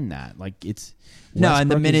defend that? Like, it's no,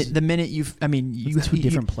 and the minute you two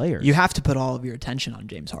different players. You have to put all of your attention on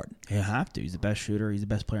James Harden. You have to. He's the best shooter. He's the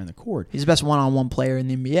best player on the court. He's the best one-on-one player in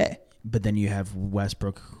the NBA. But then you have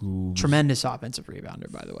Westbrook, who tremendous offensive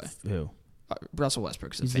rebounder, by the way. Who? Russell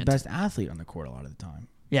Westbrook. He's the best athlete on the court a lot of the time.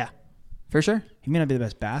 Yeah, for sure. He may not be the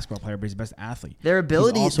best basketball player, but he's the best athlete. Their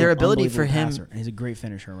ability for him, passer, and he's a great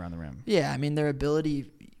finisher around the rim. Yeah, I mean their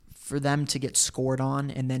ability for them to get scored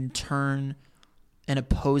on and then turn an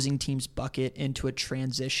opposing team's bucket into a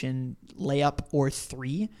transition layup or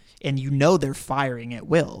three, and they're firing at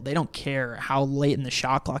will. They don't care how late in the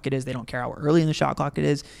shot clock it is. They don't care how early in the shot clock it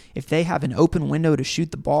is. If they have an open window to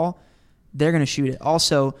shoot the ball, they're going to shoot it.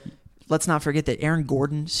 Also, let's not forget that Eric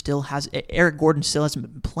Gordon still hasn't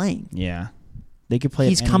been playing. Yeah. They could play.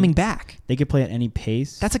 He's coming back. They could play at any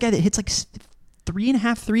pace. That's a guy that hits like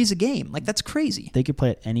 3.5 threes a game. Like, that's crazy. They could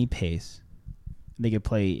play at any pace. They could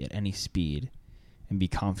play at any speed and be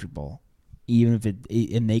comfortable. Even if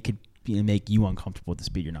they could make you uncomfortable at the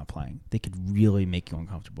speed you're not playing. They could really make you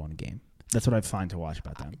uncomfortable in a game. That's what I find to watch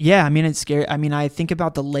about them. Yeah, I mean, it's scary. I mean, I think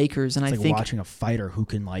about the Lakers, and it's I like think watching a fighter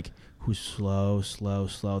who's slow.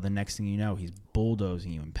 The next thing you know, he's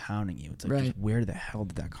bulldozing you and pounding you. It's like, right. Just where the hell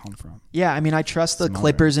did that come from? Yeah, I mean, I trust the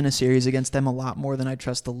Clippers in a series against them a lot more than I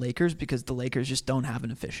trust the Lakers because the Lakers just don't have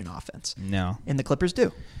an efficient offense. No. And the Clippers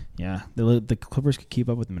do. Yeah, the Clippers could keep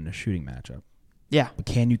up with them in a shooting matchup. Yeah. But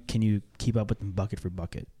can you keep up with them bucket for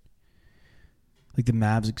bucket? Like the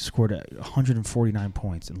Mavs scored 149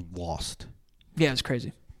 points and lost. Yeah, it's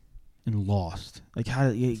crazy. and lost. Like,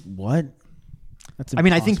 what? That's I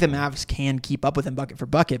mean, I think the impossible. Mavs can keep up with him bucket for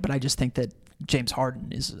bucket, but I just think that James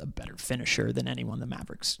Harden is a better finisher than anyone the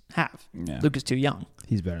Mavericks have. Yeah. Luke is too young.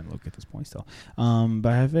 He's better than Luke at this point still.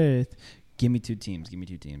 But I have faith. Give me two teams.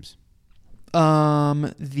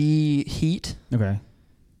 The Heat Okay.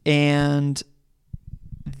 and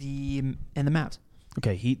the Mavs.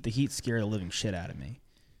 Okay, the Heat scare the living shit out of me.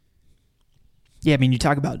 Yeah, I mean, you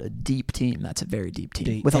talk about a deep team. That's a very deep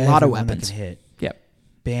team with a lot of Everyone that weapons. can hit. Yep.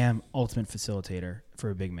 Bam, ultimate facilitator for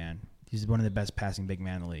a big man. He's one of the best passing big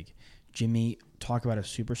men in the league. Jimmy, talk about a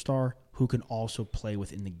superstar who can also play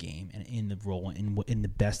within the game and in the role in the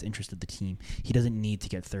best interest of the team. He doesn't need to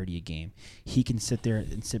get 30 a game. He can sit there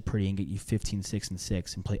and sit pretty and get you 15, 6, and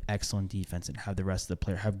 6 and play excellent defense and have the rest of the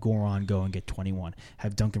player. Have Goran go and get 21.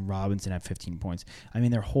 Have Duncan Robinson have 15 points. I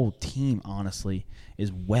mean, their whole team, honestly,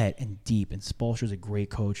 is wet and deep. And Spoelstra's a great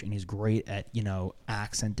coach, and he's great at,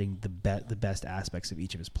 accenting the best aspects of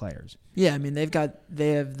each of his players. Yeah, I mean,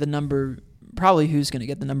 they have the number, probably who's going to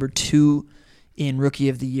get the number 2 in Rookie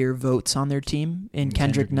of the Year votes on their team in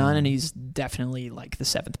Kendrick Nunn, and he's definitely like the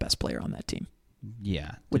 7th best player on that team.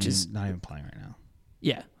 Yeah, which is not even playing right now.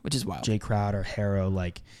 Yeah, which is wild. Jay Crowder, Harrow,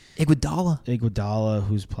 Iguodala,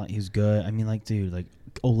 who's good. I mean,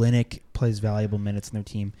 Olynyk plays valuable minutes in their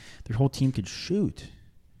team. Their whole team could shoot.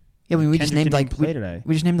 Yeah, I mean, we just named today.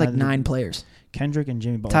 We just named 9 players. Kendrick and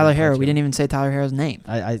Jimmy Butler. Tyler Harrow. We didn't even say Tyler Harrow's name.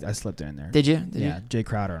 I slipped it in there. Did you? Yeah, Jay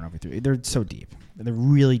Crowder and over through. They're so deep. They're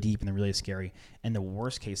really deep and they're really scary. And the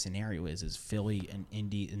worst case scenario is Philly and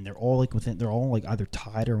Indy, and they're all either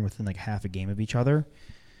tied or within half a game of each other.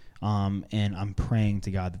 And I'm praying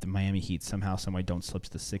to God that the Miami Heat somehow, some way don't slip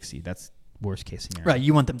to the 6 seed. That's worst case scenario. Right,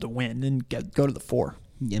 you want them to win and go to the 4.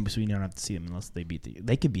 Yeah, so we don't have to see them unless they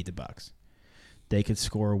they could beat the Bucks. They could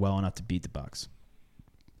score well enough to beat the Bucks.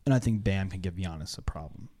 And I think Bam can give Giannis a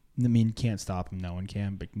problem. I mean, can't stop him. No one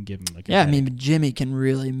can, but can give him I mean, Jimmy can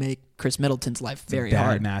really make Chris Middleton's life very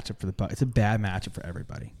hard. It's a bad matchup for the Bucks. It's a bad matchup for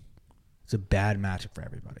everybody.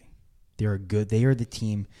 They are good. They are the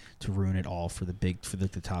team to ruin it all for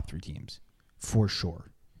the top 3 teams, for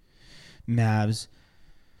sure. Mavs.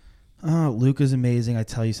 Luka's amazing. I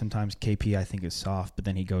tell you, sometimes KP I think is soft, but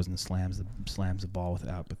then he goes and slams the ball with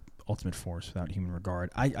ultimate force, without human regard.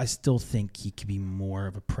 I still think he could be more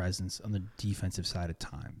of a presence on the defensive side at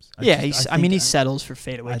times. He settles for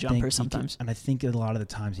fadeaway jumpers sometimes. And I think a lot of the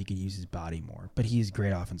times he could use his body more. But he's a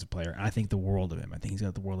great offensive player, and I think the world of him. I think he's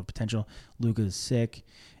got the world of potential. Luka is sick.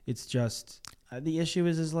 It's just the issue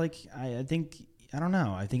is I don't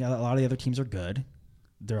know. I think a lot of the other teams are good.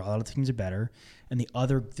 A lot of the teams are better, and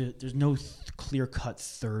there's no clear-cut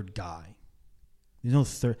third guy. There's no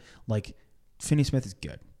third. Finney Smith is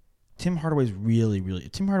good. Tim Hardaway's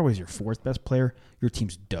Tim Hardaway's your 4th best player. Your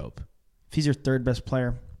team's dope. If he's your 3rd best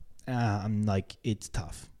player, it's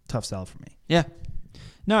tough sell for me. Yeah.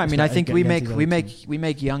 No, I mean, I think we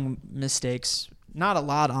make young mistakes. Not a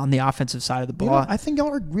lot on the offensive side of the ball. I think y'all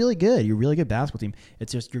are really good. You're a really good basketball team.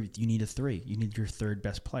 It's just you need a 3. You need your 3rd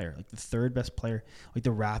best player. The 3rd best player. The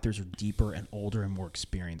Raptors are deeper and older and more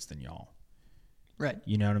experienced than y'all. Right.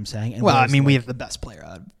 You know what I'm saying? And we have the best player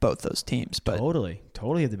out of both those teams. But totally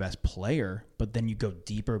have the best player. But then you go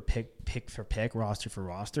deeper, pick for pick, roster for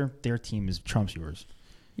roster. Their team trumps yours.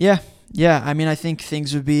 Yeah. I mean, I think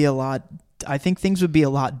things would be a lot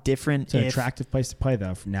different. It's an attractive place to play,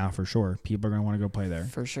 though. For sure, people are going to want to go play there.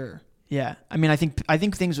 For sure. Yeah. I mean, I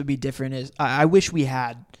think things would be different. I wish we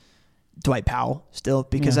had Dwight Powell still,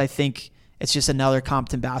 because I think it's just another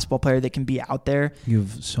competent basketball player that can be out there. You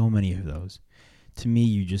have so many of those. To me,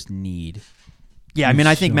 you just need. Yeah, I mean,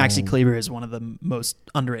 I think Maxi Kleber is one of the most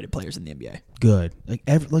underrated players in the NBA. Good.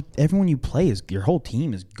 Everyone you play your whole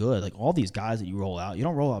team is good. All these guys that you roll out, you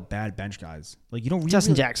don't roll out bad bench guys. You don't.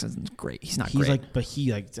 Justin Jackson's great. He's not great.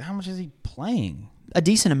 How much is he playing? A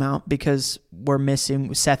decent amount, because we're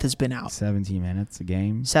missing. Seth has been out. 17 minutes a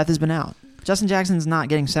game. Seth has been out. Justin Jackson's not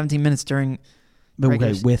getting 17 minutes during. But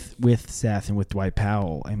okay, with Seth and with Dwight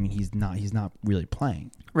Powell, I mean, he's not really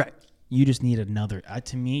playing. Right. You just need another.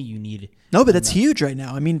 To me, you need. No, but that's huge right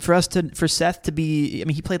now. I mean, for Seth to be. I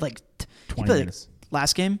mean, he played 20 minutes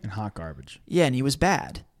last game. And hot garbage. Yeah, and he was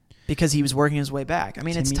bad because he was working his way back. I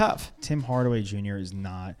mean, it's tough. Tim Hardaway Jr. is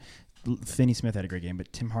not. Finney Smith had a great game,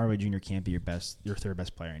 but Tim Hardaway Jr. can't be your 3rd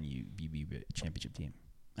best player in a championship team.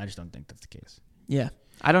 I just don't think that's the case. Yeah,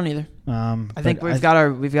 I don't either. I think we've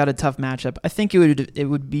got a tough matchup. I think it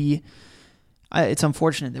would be. It's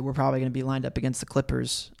unfortunate that we're probably going to be lined up against the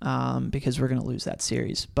Clippers because we're going to lose that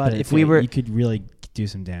series. But if we were, you could really do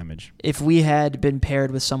some damage. If we had been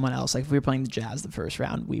paired with someone else, like if we were playing the Jazz the first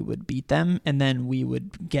round, we would beat them, and then we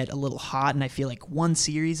would get a little hot. And I feel like one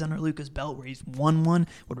series under Luka's belt where he's won one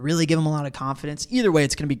would really give him a lot of confidence. Either way,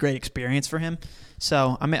 it's going to be a great experience for him.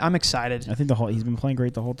 So I'm excited. I think he's been playing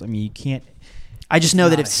great the whole time. I mean, you can't. I just know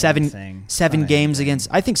that if seven thing. games against,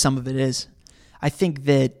 I think some of it is. I think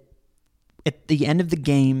that at the end of the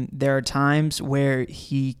game, there are times where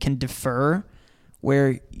he can defer,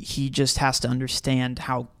 where he just has to understand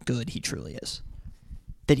how good he truly is.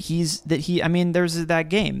 I mean, there's that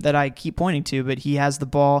game that I keep pointing to, but he has the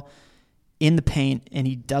ball in the paint and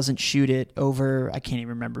he doesn't shoot it over, I can't even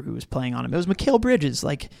remember who was playing on him. It was Mikal Bridges.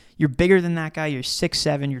 Like, you're bigger than that guy. You're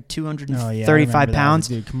 6'7", you're 235 pounds.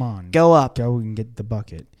 Dude, come on. Go up. Go and get the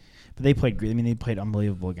bucket. But they played great. I mean, they played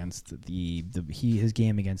unbelievable against his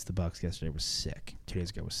game against the Bucks yesterday was sick. 2 days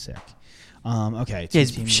ago was sick. Okay. Yeah,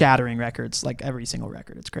 he's shattering records, like every single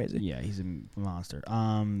record. It's crazy. Yeah, he's a monster.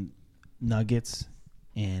 Nuggets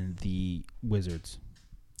and the Wizards.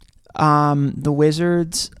 The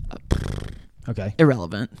Wizards. Okay.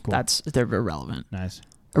 Irrelevant. Cool. They're irrelevant. Nice.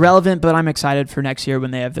 Irrelevant, but I'm excited for next year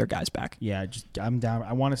when they have their guys back. Yeah, I'm down.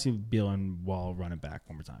 I want to see Beal and Wall run it back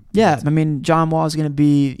one more time. Yeah, I mean, John Wall is going to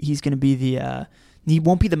be. He's going to be the. He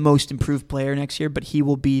won't be the most improved player next year, but he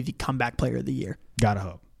will be the comeback player of the year. Gotta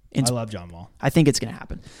hope. I love John Wall. I think it's going to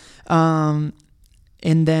happen.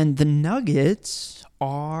 And then the Nuggets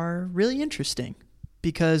are really interesting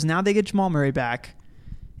because now they get Jamal Murray back,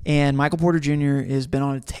 and Michael Porter Jr. has been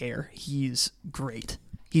on a tear. He's great.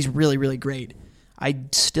 He's really, really great. I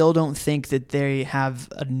still don't think that they have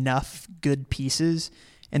enough good pieces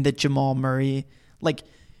and that Jamal Murray, like,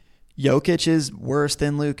 Jokic is worse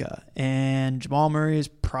than Luka, and Jamal Murray is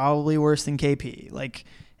probably worse than KP. Like,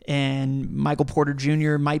 and Michael Porter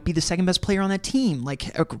Jr. might be the second best player on that team.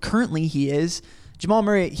 Like, currently he is. Jamal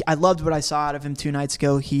Murray, I loved what I saw out of him 2 nights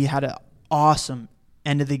ago. He had an awesome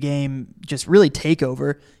end of the game, just really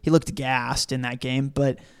takeover. He looked gassed in that game,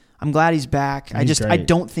 but I'm glad he's back. I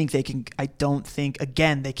don't think they can. I don't think,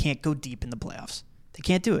 again, they can't go deep in the playoffs. They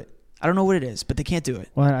can't do it. I don't know what it is, but they can't do it.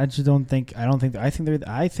 Well, I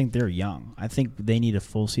think they're young. I think they need a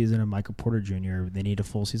full season of Michael Porter Jr. They need a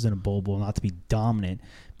full season of Bol Bol, not to be dominant,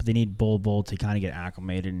 but they need Bol Bol to kind of get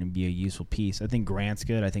acclimated and be a useful piece. I think Grant's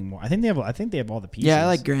good. I think they have all the pieces. Yeah, I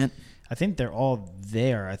like Grant. I think they're all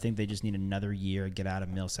there. I think they just need another year, get out of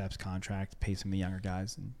Millsap's contract, pay some of the younger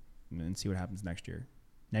guys, and see what happens next year.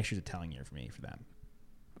 Next year's a telling year for them.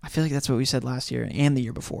 I feel like that's what we said last year and the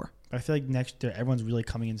year before. I feel like next year everyone's really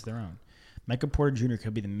coming into their own. Michael Porter Jr.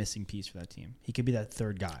 could be the missing piece for that team. He could be that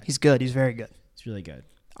third guy. He's good. He's very good. He's really good.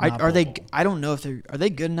 Are they? I don't know if are they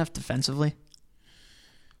good enough defensively?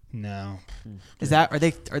 No. Are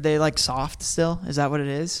they like soft still? Is that what it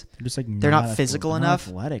is? They're not physical enough,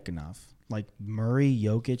 athletic enough. Like Murray,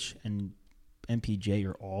 Jokic, and MPJ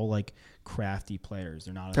are all like crafty players.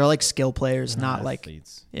 They're like skill players, not like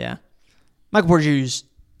athletes. Yeah. Michael Porter Jr.'s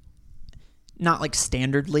not like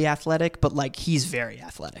standardly athletic, but like he's very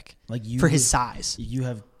athletic. Like for his size.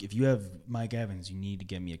 If you have Mike Evans, you need to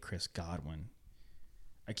get me a Chris Godwin.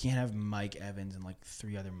 I can't have Mike Evans and like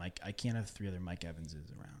 3 other Mike. I can't have 3 other Mike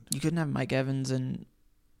Evanses around. You couldn't have Mike Evans and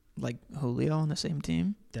like Julio on the same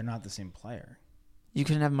team. They're not the same player. You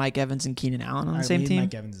couldn't have Mike Evans and Keenan Allen on the same team.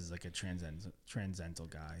 Mike Evans is like a transcendental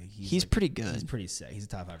guy. He's pretty good. He's pretty sick. He's a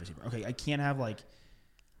top 5 receiver. Okay, I can't have like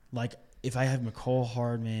if I have McCole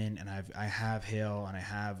Hardman and I have Hill and I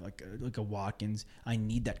have like a Watkins, I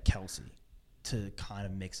need that Kelsey to kind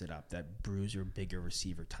of mix it up. That bruiser, bigger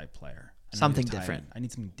receiver type player. Something different. I need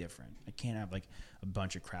something different. I can't have like a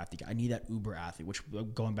bunch of crafty guys. I need that uber athlete, which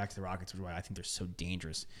going back to the Rockets, which is why I think they're so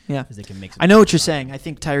dangerous. Yeah. Because they can make. I know what you're saying. I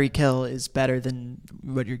think Tyreek Hill is better than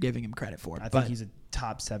what you're giving him credit for. I think he's a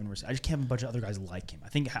top 7 receiver. I just can't have a bunch of other guys like him. I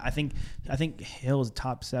think Hill is a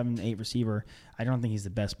top 7, 8 receiver. I don't think he's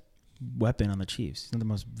the best weapon on the Chiefs. He's not the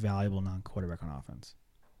most valuable non-quarterback on offense.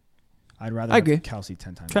 I'd rather agree. Kelsey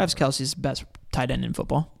 10 times. Travis Kelce's the best tight end in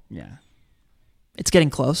football. Yeah. It's getting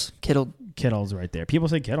close. Kittle's right there. People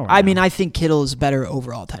say Kittle. I mean, I think Kittle is a better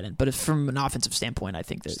overall tight end, but if from an offensive standpoint, I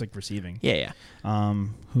think that just like receiving. Yeah.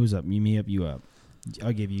 Who's up? Me up, you up.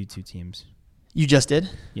 I'll give you 2 teams. You just did?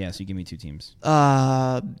 Yeah, so you give me 2 teams.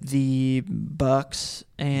 The Bucks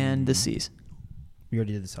and the C's. We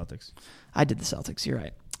already did the Celtics. I did the Celtics. You're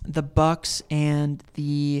right. The Bucks and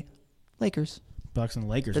the Lakers. Bucks and the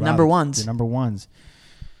Lakers. The number ones. The number ones.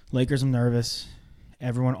 Lakers, I'm nervous.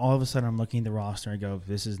 Everyone, all of a sudden, I'm looking at the roster and I go,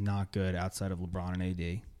 this is not good outside of LeBron and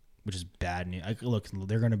AD. which is bad news. Look,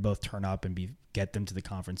 they're going to both turn up and get them to the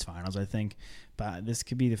conference finals, I think. But this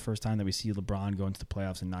could be the first time that we see LeBron go into the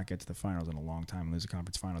playoffs and not get to the finals in a long time and lose the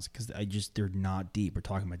conference finals because they're not deep. We're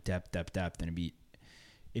talking about depth, and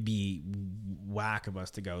it'd be whack of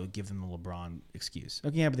us to go give them the LeBron excuse.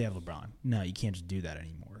 Okay, yeah, but they have LeBron. No, you can't just do that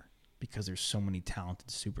anymore because there's so many talented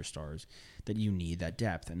superstars that you need that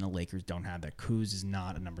depth, and the Lakers don't have that. Kuz is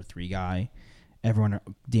not a number 3 guy. Everyone,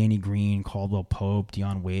 Danny Green, Caldwell Pope,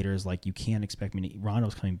 Deion Waiters, like you can't expect me to.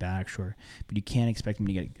 Rondo's coming back, sure, but you can't expect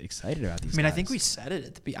me to get excited about these. I mean, guys. I think we said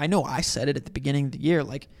it I know I said it at the beginning of the year.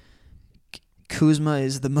 Like Kuzma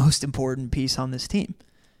is the most important piece on this team,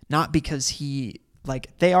 not because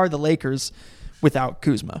they are the Lakers without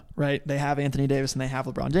Kuzma, right? They have Anthony Davis and they have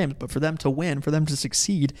LeBron James, but for them to win, for them to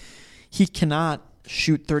succeed, he cannot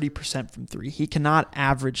shoot 30% from 3. He cannot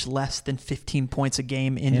average less than 15 points a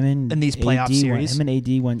game in these playoff series. Him and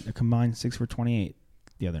AD went a combined 6 for 28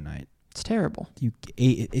 the other night. It's terrible.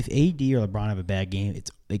 If AD or LeBron have a bad game,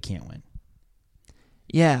 they can't win.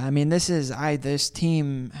 Yeah, I mean, this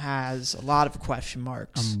team has a lot of question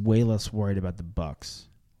marks. I'm way less worried about the Bucks.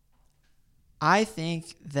 I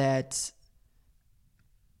think that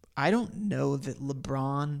I don't know that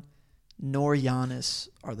LeBron nor Giannis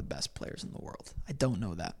are the best players in the world. I don't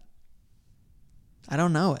know that. I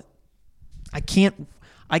don't know it. I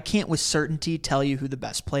can't with certainty tell you who the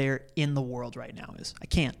best player in the world right now is. I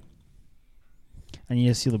can't. I need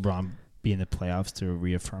to see LeBron be in the playoffs to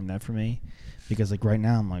reaffirm that for me. Because right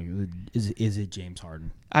now I'm like, is it James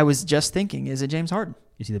Harden? I was just thinking, is it James Harden?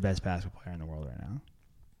 Is he the best basketball player in the world right now?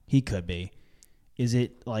 He could be. Is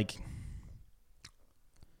it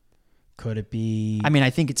could it be? I mean,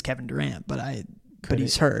 I think it's Kevin Durant, but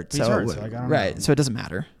he's hurt. He's hurt, so I don't know. So it doesn't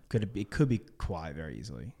matter. It could be Kawhi very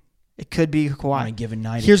easily. It could be Kawhi on a given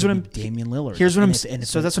night. Here's what I'm Damian Lillard. Here's what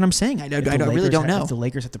so that's what I'm saying. I really don't know. If the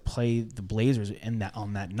Lakers have to play the Blazers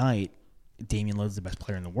on that night, Damian Lillard's the best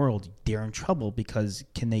player in the world. They're in trouble because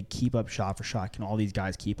can they keep up shot for shot? Can all these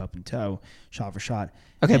guys keep up in tow shot for shot?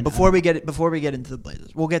 Okay, before we get into the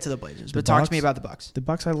Blazers, we'll get to the Blazers. But talk to me about the Bucks. The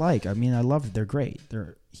Bucks I like. I mean, I love it. They're great.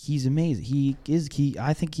 He's amazing.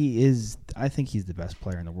 I think he's the best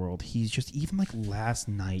player in the world. He's just even like the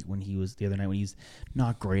other night when he's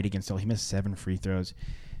not great against he missed 7 free throws.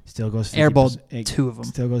 Still goes airballed 2 of them.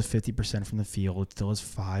 Still goes 50% from the field. Still has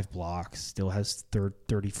 5 blocks. Still has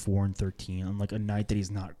 34 and 13 on like a night that he's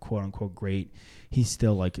not quote unquote great. He's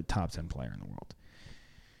still like a top 10 player in the world.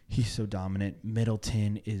 He's so dominant.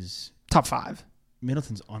 Middleton is top 5.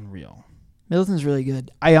 Middleton's unreal. Middleton's really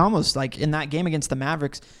good. I almost like in that game against the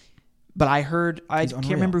Mavericks, but I can't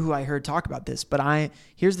remember who I heard talk about this. But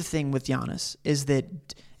here's the thing with Giannis is that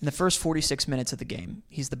in the first 46 minutes of the game,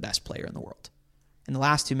 he's the best player in the world. In the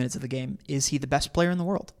last 2 minutes of the game, is he the best player in the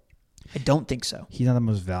world? I don't think so. He's not the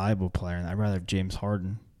most valuable player. I'd rather have James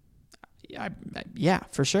Harden. Yeah,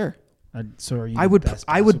 for sure. So are you the best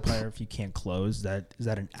player if you can't close? Is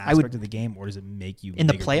that an aspect of the game, or does it make you in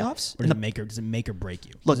the playoffs? Or does it make or break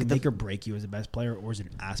you? Does it make or break you as the best player, or is it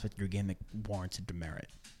an aspect of your game that warrants a demerit?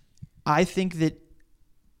 I think that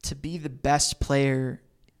to be the best player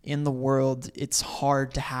in the world, it's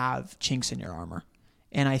hard to have chinks in your armor.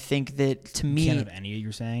 And I think that to me, you can't have any.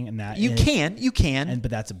 You're saying, and that you can,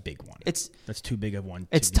 but that's a big one. That's too big of one.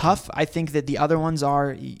 It's tough. I think that the other ones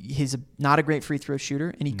are he's not a great free throw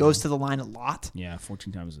shooter, and he goes to the line a lot. Yeah,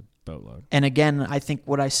 14 times a boatload. And again, I think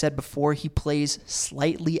what I said before, he plays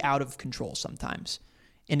slightly out of control sometimes,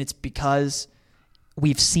 and it's because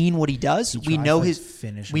we've seen what he does. We know his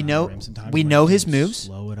finish. We know his moves.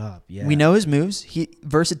 Slow it up. Yeah, we know his moves.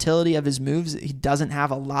 Versatility of his moves. He doesn't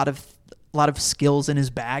have a lot of skills in his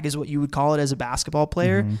bag is what you would call it as a basketball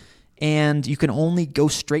player. Mm-hmm. And you can only go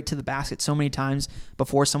straight to the basket so many times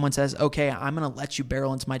before someone says, okay, I'm going to let you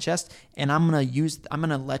barrel into my chest and I'm going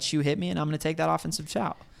to let you hit me and I'm going to take that offensive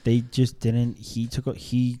shot. They just didn't.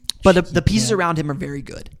 But the pieces around him are very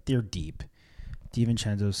good. They're deep.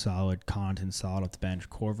 DiVincenzo's solid. Connaughton's solid off the bench.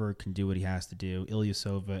 Korver can do what he has to do.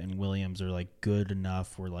 Ilyasova and Williams are like good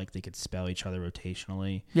enough where like they could spell each other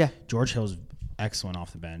rotationally. Yeah. George Hill's excellent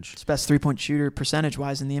off the bench. It's best 3-point shooter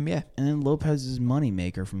percentage-wise in the NBA. And then Lopez is money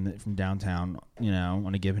maker from downtown,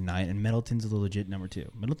 on a given night. And Middleton's a legit number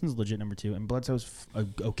 2. And Bledsoe's a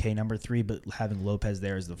okay number 3, but having Lopez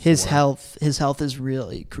there is the 4. His health is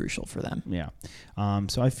really crucial for them. Yeah.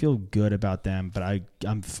 So I feel good about them, but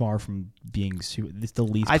I'm far from being the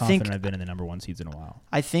least confident I've been in the number 1 seeds in a while.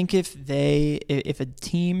 I think if a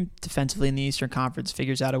team defensively in the Eastern Conference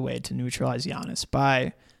figures out a way to neutralize Giannis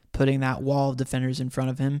by putting that wall of defenders in front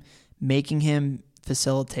of him, making him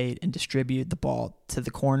facilitate and distribute the ball to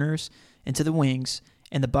the corners and to the wings,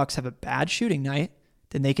 and the Bucks have a bad shooting night,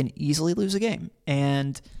 then they can easily lose a game.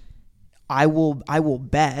 And I will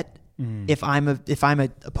bet if I'm a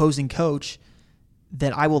opposing coach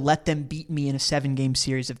that I will let them beat me in a 7-game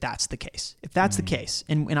series if that's the case. If that's the case,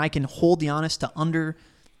 and I can hold Giannis to under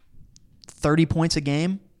 30 points a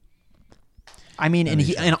game. I mean,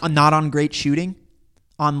 and not on great shooting,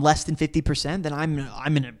 on less than 50%, then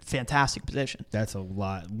I'm in a fantastic position. That's a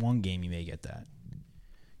lot. One game you may get that.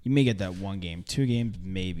 You may get that one game. 2 games,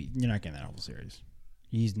 maybe. You're not getting that whole series.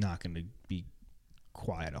 He's not going to be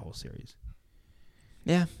quiet a whole series.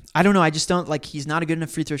 Yeah. I don't know. I just don't like he's not a good enough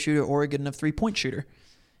free throw shooter or a good enough 3-point shooter.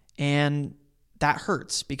 And that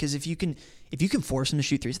hurts because if you can force him to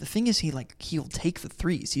shoot threes, the thing is he'll take the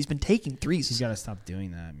threes. He's been taking threes. He's got to stop doing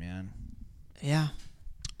that, man. Yeah.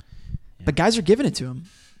 But guys are giving it to him.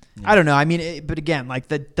 Yeah. I don't know. I mean, but again, like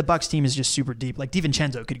the Bucks team is just super deep. Like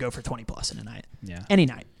DiVincenzo could go for 20 plus in a night. Yeah. Any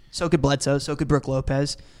night. So could Bledsoe. So could Brook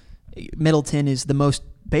Lopez. Middleton is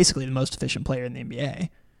basically the most efficient player in the NBA.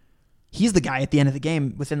 He's the guy at the end of the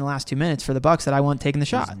game within the last 2 minutes for the Bucks that I want taking the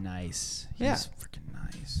shot. He's nice. Yeah. He's freaking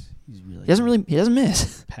nice. He's really. He doesn't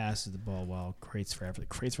miss. Passes the ball well. Creates for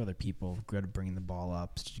other people. Good at bringing the ball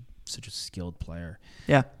up. Such a skilled player.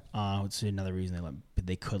 Yeah. It's another reason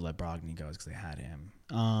they could let Brogdon go is because they had him.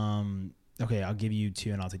 Okay, I'll give you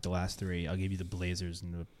 2, and I'll take the last 3. I'll give you the Blazers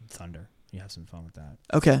and the Thunder. You have some fun with that.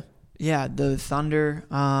 Okay. Yeah, the Thunder.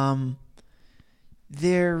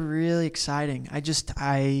 They're really exciting.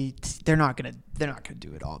 They're not gonna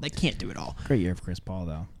do it all. They can't do it all. Great year for Chris Paul,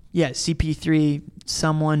 though. Yeah, CP3.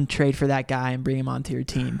 Someone trade for that guy and bring him onto your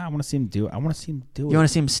team. I want to see him do it. You want to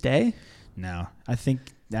see him stay? No, I think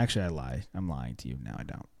actually I lied. I'm lying to you. No, I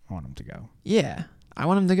don't. I want him to go. Yeah, I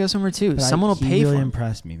want him to go somewhere too. But someone will pay for him. He really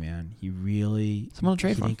impressed me, man. Someone will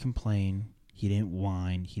trade for him. He didn't complain. He didn't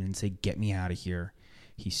whine. He didn't say, "Get me out of here."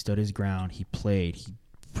 He stood his ground. He played. He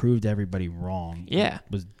proved everybody wrong. Yeah.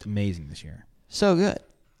 It was amazing this year. So good.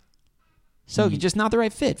 So just not the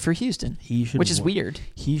right fit for Houston, which is weird.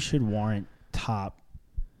 He should warrant top.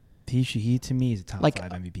 He to me is a top 5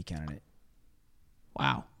 MVP candidate.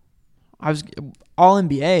 Wow. All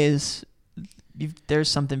NBA is there's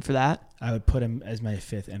something for that. I would put him as my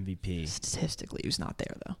 5th MVP. Statistically, he was not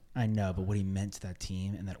there though. I know, but what he meant to that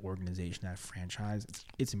team and that organization, that franchise,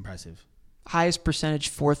 it's impressive. Highest percentage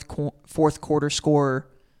fourth quarter scorer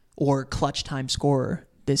or clutch time scorer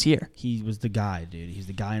this year. He was the guy, dude. He's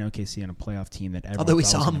the guy in OKC on a playoff team that everyone. Although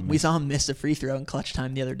we saw him miss a free throw in clutch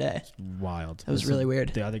time the other day. It's wild. It was really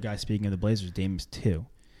weird. The other guy, speaking of the Blazers, Dame is 2.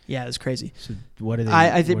 Yeah, it was crazy. So what are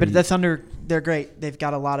they? But the Thunder, they're great. They've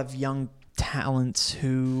got a lot of young talents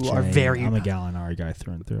who are very. I'm a Gallinari guy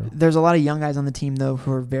through and through. There's a lot of young guys on the team though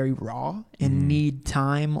who are very raw and need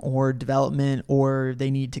time or development, or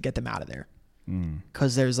they need to get them out of there.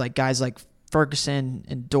 Because there's like guys like Ferguson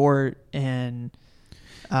and Dort and.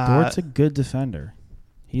 Dort's a good defender.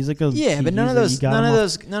 He's like a but none of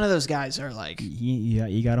those guys are like.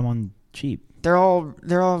 You got him on cheap. They're all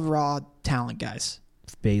raw talent guys.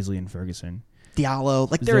 Baisley and Ferguson. Diallo,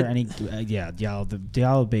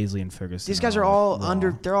 Diallo, Baisley, and Ferguson. These guys are all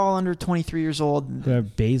under. They're all under 23 years old.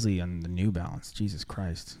 Baisley on the New Balance. Jesus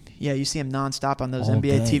Christ. Yeah, you see him nonstop on those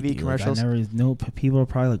NBA TV commercials. People are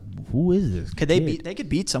probably like, "Who is this?" They could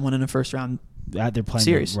beat someone in a first round. They're playing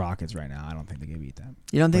series. The Rockets right now. I don't think they can beat them.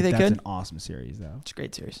 You don't think they could? That's an awesome series, though. It's a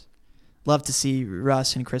great series. Love to see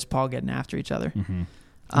Russ and Chris Paul getting after each other.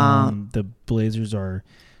 Mm-hmm. The Blazers are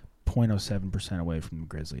 0.07% away from the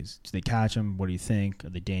Grizzlies. Do they catch them? What do you think? Are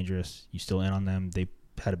they dangerous? You still in on them? They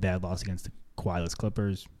had a bad loss against the Kawhi-less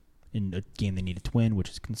Clippers in a game they needed to win, which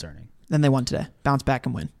is concerning. Then they won today. Bounce back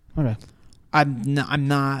and win. Okay. I'm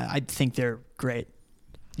not. I think they're great.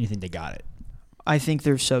 You think they got it? I think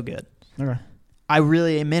they're so good. Okay. I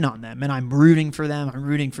really am in on them, and I'm rooting for them. I'm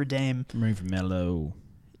rooting for Dame. I'm rooting for Melo.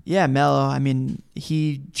 Yeah, Melo. I mean,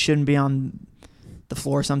 he shouldn't be on the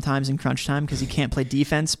floor sometimes in crunch time because he can't play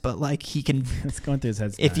defense, but like he can. It's going through his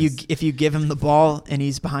head. If you give him the ball and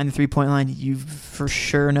he's behind the 3-point line, you for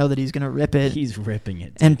sure know that he's going to rip it. He's ripping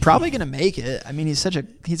it, and probably going to make it. I mean,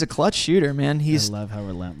 he's a clutch shooter, man. I love how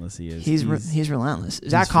relentless he is. He's relentless.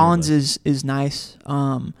 Zach Collins is nice.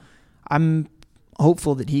 I'm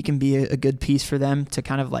hopeful that he can be a good piece for them to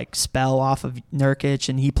kind of like spell off of Nurkic,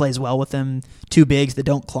 and he plays well with them. 2 bigs that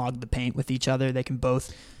don't clog the paint with each other. They can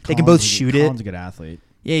both shoot it. Collins is a good athlete.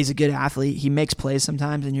 Yeah, he's a good athlete. He makes plays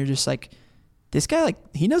sometimes, and you're just like, this guy,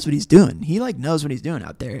 like, he knows what he's doing. He like knows what he's doing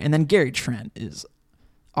out there. And then Gary Trent is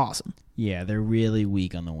awesome. Yeah, they're really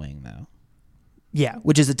weak on the wing though. Yeah,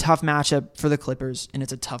 which is a tough matchup for the Clippers, and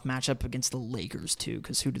it's a tough matchup against the Lakers too,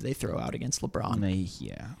 because who do they throw out against LeBron?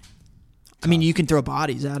 Yeah. I mean, you can throw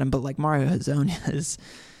bodies at him, but like Mario Hezonja is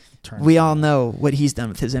We all know what he's done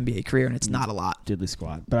with his NBA career, and it's not a lot. Diddly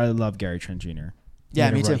squat. But I love Gary Trent Jr.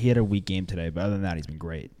 Yeah, me too. He had a weak game today, but other than that, he's been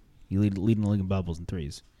great. He leading the league in bubbles and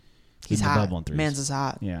threes. He's leading hot. the bubble in threes. Man's is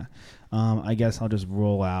hot. Yeah. I guess I'll just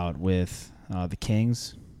roll out with the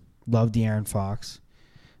Kings. Love De'Aaron Fox.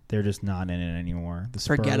 They're just not in it anymore. The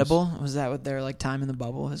Spurs, Forgettable? Was that what their time in the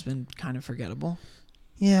bubble has been kind of forgettable?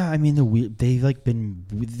 Yeah, I mean they've been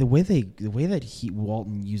the way that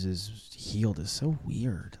Walton uses Hield is so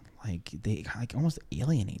weird. Like they almost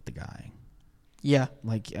alienate the guy. Yeah,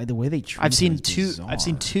 like the way they treat. I've seen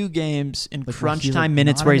two games in crunch time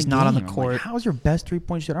minutes where he's not on the court. Like, how's your best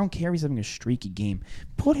 3-point shooter? I don't care if he's having a streaky game.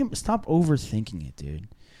 Stop overthinking it, dude.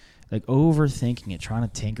 Like overthinking it, trying to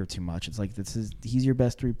tinker too much. It's like he's your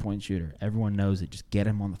best 3-point shooter. Everyone knows it. Just get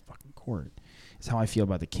him on the fucking court. It's how I feel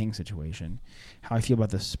about the King situation. How I feel about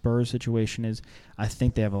the Spurs situation is I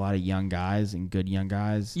think they have a lot of young guys and good young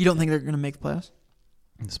guys. You don't think they're going to make the playoffs?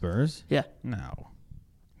 The Spurs? Yeah. No.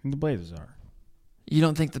 I think the Blazers are. You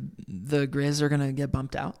don't think the Grizz are going to get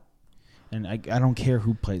bumped out? And I don't care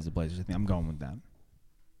who plays the Blazers. I think I'm going with them.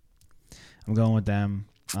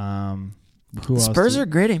 Who else? Spurs are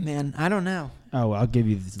gritty, man. I don't know. Oh, I'll give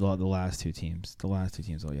you the last two teams. The last two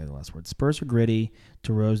teams. Oh, yeah, the last word. Spurs are gritty.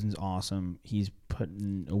 DeRozan's awesome. He's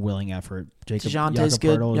putting a willing effort. DeJounte's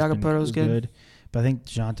good. Jakob Poeltl's good. But I think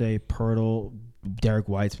DeJounte, Poeltl, Derek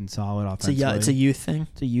White's been solid offensively. It's a youth thing.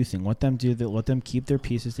 It's a youth thing. Let them do that. Let them keep their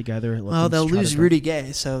pieces together. Well, they'll lose Rudy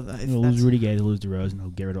Gay. So they'll lose Rudy Gay. They'll lose DeRozan. They'll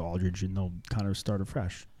get rid of Aldridge, and they'll kind of start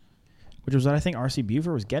afresh. Which was what I think R.C.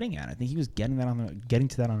 Buford was getting at. I think he was getting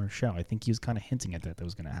to that on our show. I think he was kind of hinting at that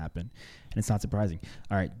was going to happen, and it's not surprising.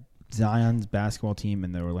 All right, Zion's basketball team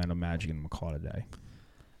and the Orlando Magic, and we'll call it a day.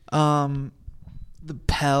 The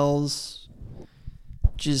Pels,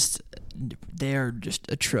 they are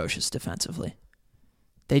just atrocious defensively.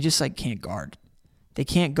 They just can't guard. They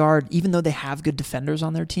can't guard, even though they have good defenders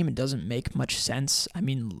on their team. It doesn't make much sense. I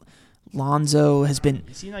mean, Lonzo has been.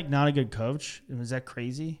 Is he not a good coach? Is that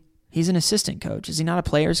crazy? He's an assistant coach. Is he not a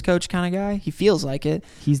player's coach kind of guy? He feels like it.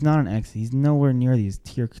 He's not an He's nowhere near these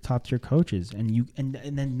top tier coaches, and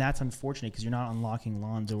then that's unfortunate because you're not unlocking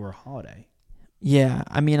Lonzo or Holiday. Yeah,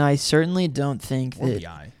 I mean, I certainly don't think or that.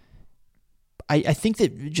 BI. I think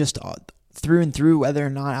that just through and through, whether or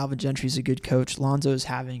not Alvin Gentry's a good coach, Lonzo is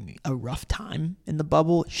having a rough time in the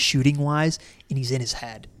bubble, shooting wise, and he's in his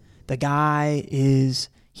head. The guy is.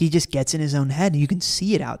 He just gets in his own head, and you can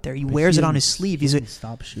see it out there. He wears it on his sleeve. He doesn't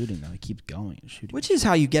stop shooting, though. He keeps going and shooting. Which is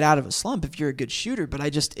how you get out of a slump if you're a good shooter. But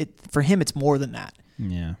for him, it's more than that.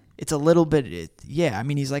 Yeah. It's a little bit, I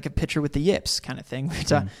mean, he's like a pitcher with the yips kind of thing.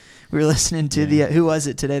 We were listening to who was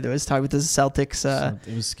it today that was talking with the Celtics?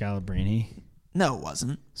 It was Scalabrine. No, it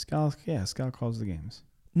wasn't. Scal calls the games.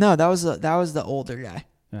 No, that was the older guy.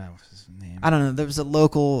 What's his name? I don't know. There was a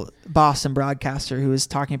local Boston broadcaster who was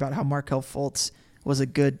talking about how Markelle Fultz was a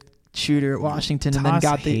good shooter at Washington, and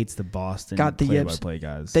then hates the Boston play-by-play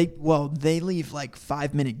guys. They leave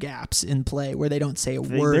 5-minute gaps in play where they don't say a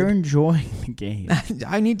word. They're enjoying the game.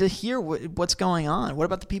 I need to hear what's going on. What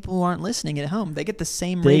about the people who aren't listening at home? They get the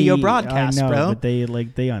same radio broadcast, I know, bro. But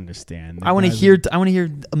they understand. I want to hear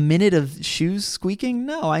a minute of shoes squeaking.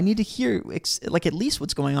 No, I need to hear at least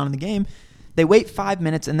what's going on in the game. They wait 5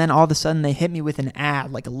 minutes, and then all of a sudden they hit me with an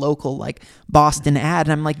ad, like a local Boston ad,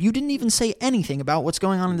 and I'm like, you didn't even say anything about what's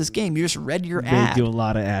going on in this game. You just read your ad. They do a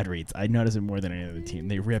lot of ad reads. I notice it more than any other team.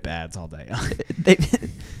 They rip ads all day.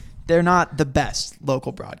 They're not the best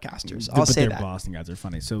local broadcasters. I'll say that. But their Boston guys are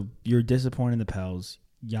funny. So you're disappointed in the Pels.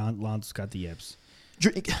 Lonzo's got the yips.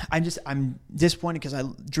 I'm disappointed because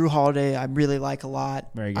Drew Holiday I really like a lot.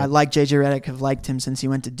 Very good. I like JJ Redick. I've liked him since he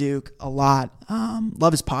went to Duke a lot.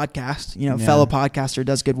 Love his podcast. Fellow podcaster,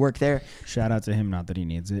 does good work there. Shout out to him. Not that he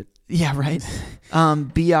needs it. Yeah, right.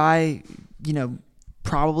 BI,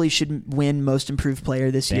 probably should win Most Improved Player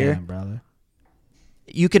this year. Damn, brother.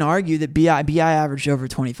 You can argue that BI averaged over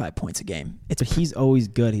 25 points a game. But he's always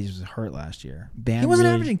good. He was hurt last year. He wasn't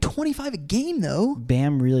averaging 25 a game, though.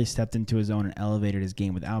 Bam really stepped into his own and elevated his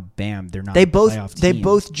game. Without Bam, they're not a playoff team. They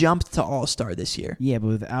both jumped to All-Star this year. Yeah, but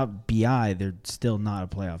without BI, they're still not a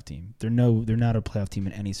playoff team. They're not a playoff team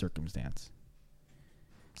in any circumstance.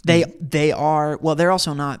 They are. Well, they're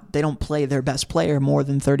also not. They don't play their best player more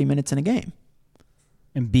than 30 minutes in a game.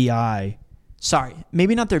 And BI... Sorry,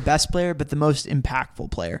 maybe not their best player, but the most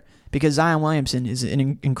impactful player. Because Zion Williamson is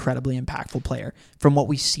an incredibly impactful player from what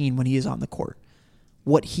we've seen when he is on the court.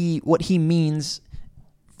 What he means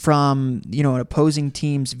from an opposing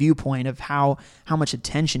team's viewpoint of how much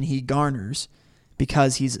attention he garners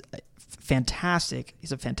because he's fantastic.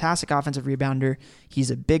 He's a fantastic offensive rebounder. He's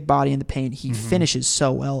a big body in the paint. He finishes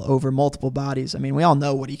so well over multiple bodies. I mean, we all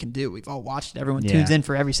know what he can do. We've all watched it. Everyone tunes in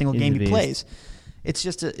for every single game he plays. It's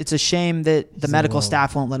just it's a shame that the medical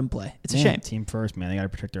staff won't let him play. It's a shame. Team first, man. They got to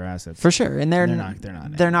protect their assets for sure. And they're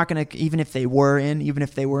not going to, even if they were in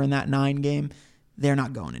that 9 game, they're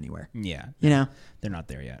not going anywhere. Yeah, they're not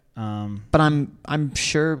there yet. But I'm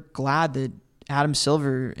sure glad that Adam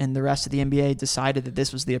Silver and the rest of the NBA decided that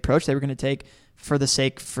this was the approach they were going to take for the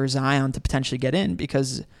sake for Zion to potentially get in,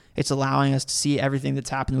 because it's allowing us to see everything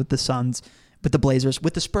that's happened with the Suns, with the Blazers,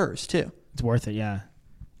 with the Spurs too. It's worth it, yeah.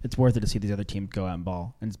 It's worth it to see these other teams go out and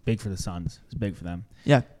ball, and it's big for the Suns. It's big for them.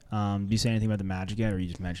 Yeah. Do you say anything about the Magic yet, or you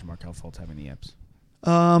just mentioned Markelle Fultz having the yips?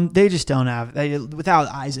 They just don't have. Without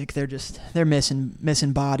Isaac, they're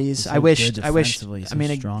missing bodies. So I wish.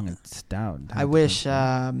 Strong and stout. I wish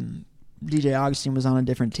DJ Augustine was on a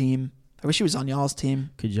different team. I wish he was on y'all's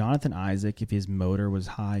team. Could Jonathan Isaac, if his motor was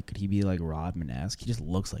high, could he be like Rodman-esque? He just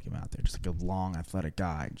looks like him out there, just like a long, athletic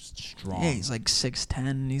guy, just strong. Yeah, he's like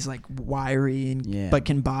 6'10". He's like wiry, but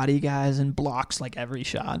can body guys and blocks like every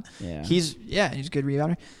shot. Yeah, he's a good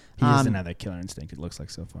rebounder. He doesn't have that killer instinct. It looks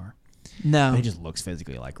like so far. No, but he just looks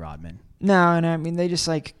physically like Rodman. No, and I mean they just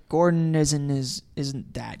like Gordon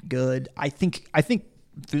isn't that good. I think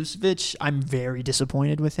Vucevic, I'm very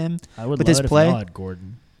disappointed with him. I would with love his it play. if I had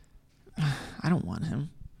Gordon. I don't want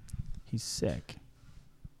him. He's sick.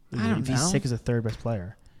 I don't know. He's sick as a third best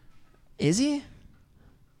player. Is he?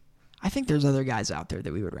 I think there's other guys out there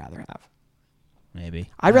that we would rather have.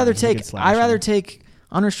 Maybe. I'd rather take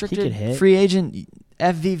unrestricted free agent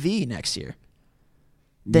FVV next year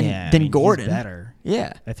than Gordon. He's better.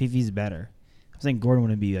 Yeah. FVV's better. I think Gordon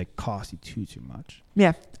wouldn't be like costy too much.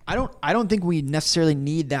 Yeah. I don't think we necessarily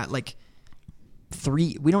need that like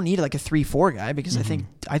we don't need like a 3-4 guy, because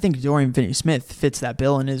I think Dorian Finney-Smith fits that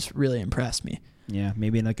bill and has really impressed me. Yeah,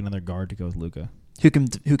 maybe like another guard to go with Luka. Who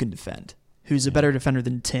can defend? Who's a better defender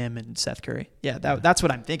than Tim and Seth Curry? Yeah, that's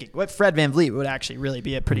what I'm thinking. What Fred VanVleet would actually really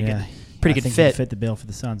be a pretty good fit. He'd fit the bill for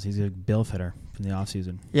the Suns. He's a bill fitter from the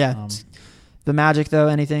offseason. Yeah. The Magic though,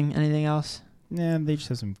 anything else? Yeah, they just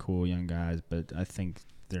have some cool young guys, but I think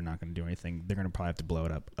they're not going to do anything. They're going to probably have to blow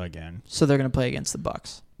it up again. So they're going to play against the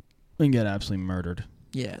Bucks. And get absolutely murdered.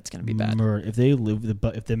 Yeah, it's going to be bad.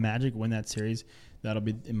 If the Magic win that series, that'll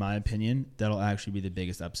be, in my opinion, that'll actually be the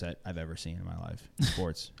biggest upset I've ever seen in my life in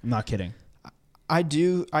sports. I'm not kidding. I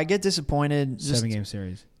get disappointed. 7-game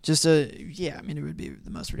series. It would be the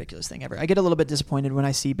most ridiculous thing ever. I get a little bit disappointed when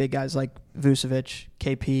I see big guys like Vucevic,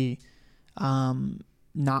 KP,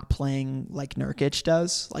 not playing like Nurkic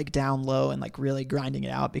does, like down low and like really grinding it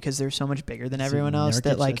out, because they're so much bigger than everyone else.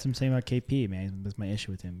 That's what I'm saying about KP, man. That's my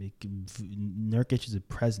issue with him. Nurkic is a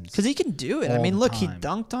presence. Because he can do it. I mean, look, he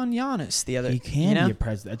dunked on Giannis the other. He can be a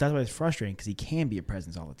presence. That's why it's frustrating, because he can be a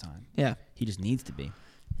presence all the time. Yeah. He just needs to be.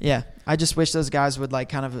 Yeah. I just wish those guys would like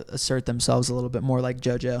kind of assert themselves a little bit more like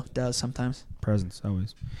JoJo does sometimes. Presence,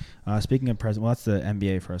 always. Speaking of presence, well, that's the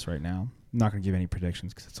NBA for us right now. I'm not going to give any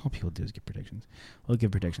predictions, because that's all people do is give predictions. We'll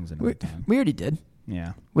give predictions another time. We already did.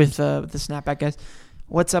 Yeah. With the snapback guys.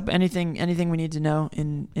 What's up? Anything we need to know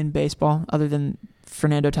in baseball other than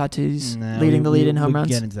Fernando Tatis leading the lead in home runs?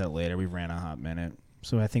 We'll get into that later. We ran a hot minute.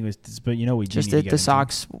 So I think it was, but we just did the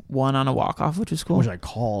Sox won on a walk-off, which was cool. Which I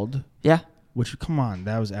called. Yeah. Which, come on,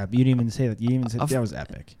 that was epic. You didn't even say that. That was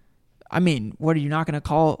epic. I mean, what are you not going to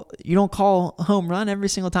call? You don't call a home run every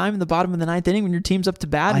single time in the bottom of the 9th inning when your team's up to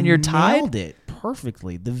bat and you're tied? I nailed it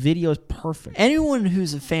perfectly. The video is perfect. Anyone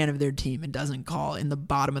who's a fan of their team and doesn't call in the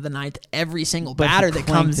bottom of the 9th every single batter that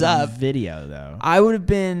comes up. Video, though. I would have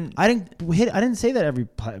been... I didn't say that every...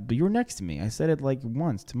 But you were next to me. I said it like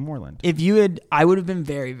once to Moreland. I would have been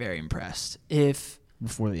very, very impressed if...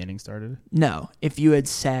 Before the inning started? No. If you had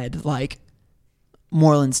said, like...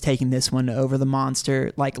 Moreland's taking this one over the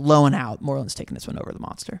monster, like low and out. Moreland's taking this one over the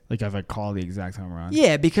monster. Like if I call the exact home run?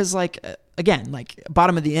 Yeah, because again,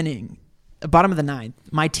 bottom of the inning, bottom of the 9th,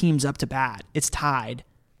 my team's up to bat. It's tied,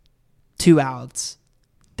 2 outs.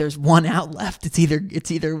 There's 1 out left. It's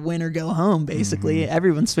either win or go home. Basically,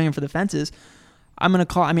 everyone's swinging for the fences. I'm gonna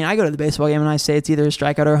call. I mean, I go to the baseball game and I say it's either a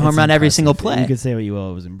strikeout or a home run every single play. You could say what you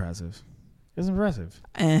will. It was impressive. It was impressive.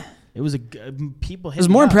 It was people. It was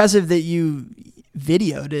more impressive that you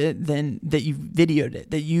videoed it than that you videoed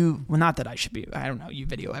it. That you, well, not that I should be. I don't know. You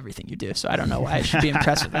video everything you do, so I don't know why I should be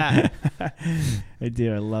impressed with that. I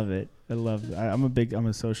do. I love it. I'm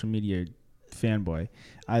a social media fanboy.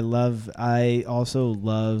 I love that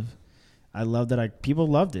people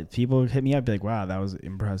loved it. People hit me up like, wow, that was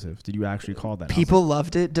impressive. Did you actually call that? People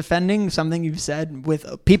loved it. Defending something you've said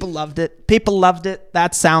with people loved it. People loved it.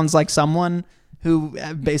 That sounds like someone who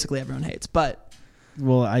basically everyone hates. But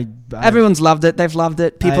Well, everyone's loved it. They've loved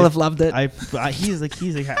it. People have loved it. He's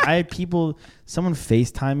like I had people. Someone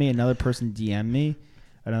FaceTime me. Another person DM me.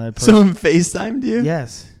 Another person. Someone FaceTimed you?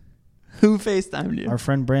 Yes. Who FaceTimed you? Our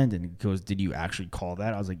friend Brandon goes, "Did you actually call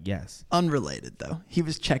that?" I was like, "Yes." Unrelated though. He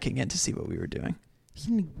was checking in to see what we were doing.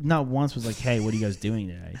 He not once was like, "Hey, what are you guys doing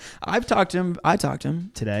today?" I talked to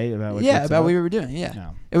him Today about what? about what we were doing. Yeah.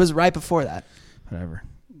 No. It was right before that. Whatever.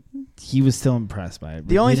 He was still impressed by it.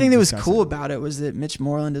 The only thing that was cool about it was that Mitch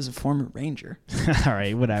Moreland is a former Ranger. All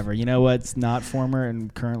right, whatever. You know what's not former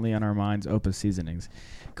and currently on our minds? Opa Seasonings.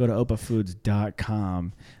 Go to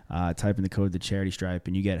opafoods.com, type in the code, the charity stripe,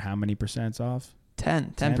 and you get how many percents off?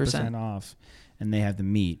 10% off. And they have the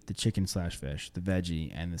meat, the chicken/fish, the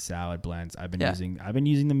veggie, and the salad blends. I've been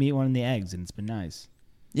using the meat one and the eggs, and it's been nice.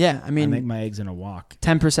 Yeah, I mean, I make my eggs in a wok.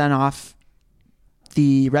 10% off.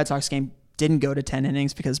 The Red Sox game didn't go to 10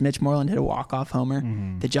 innings because Mitch Moreland hit a walk-off homer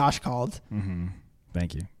that Josh called. Mm-hmm.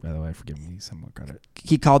 Thank you, by the way, for giving me some more credit.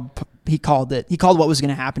 He called it. He called what was going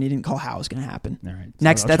to happen. He didn't call how it was going to happen. All right.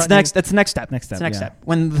 That's the next step. Next step. It's the next step.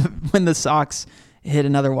 When the Sox hit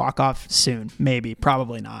another walk-off soon, maybe,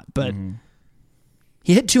 probably not, but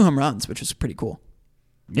he hit 2 home runs, which was pretty cool.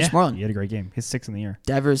 Yeah, Mitch Moreland. He had a great game. His 6 in the year.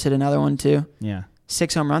 Devers hit another one too. Yeah.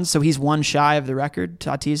 6 home runs, so he's 1 shy of the record.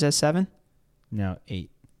 Tatis has 7. No, 8.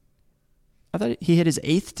 I thought he hit his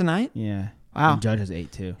 8th tonight. Yeah. Wow. And Judge has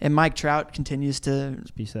 8 too. And Mike Trout continues to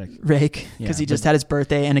Be sick. rake because he just had his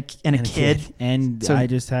birthday and a kid. And So- I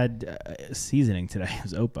just had seasoning today. It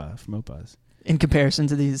was Opa from Opa's. In comparison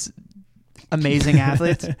to these amazing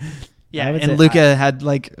athletes. Yeah, I would and say Luka had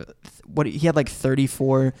like he had like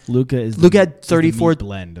 34. Luka had 34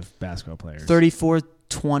 blend of basketball players. 34,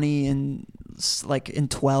 20, and like in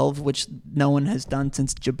 12, which no one has done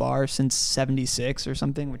since Jabbar since 76 or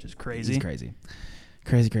something, which is crazy. He's crazy.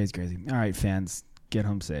 Crazy. All right, fans, get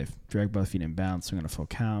home safe. Drag both feet in bounds, swing on a full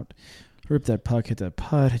count. Rip that puck, hit that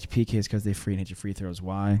putt, hit your PKs because they free and hit your free throws.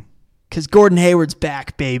 Why? Because Gordon Hayward's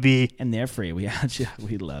back, baby. And they're free. We got you.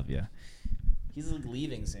 We love you. He's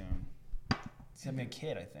leaving soon. He's having a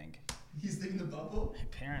kid, I think. He's leaving the bubble?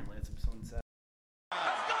 Apparently, that's what someone said.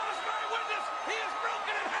 He is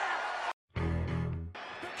broken in half.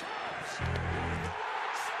 The Cubs.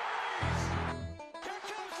 Here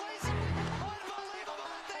comes Lacy.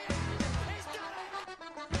 Unbelievable thing. He's done it.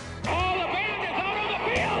 Oh, the band is out on the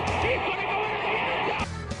field. He's going to go in again.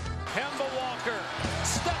 Kemba Walker.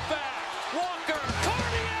 Step back. Walker.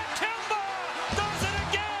 Cardiac. Kemba does it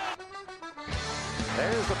again.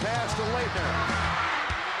 There's the pass to Leitner.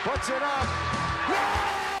 Puts it up.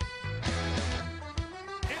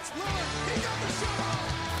 It's Lillard. He got the shot off.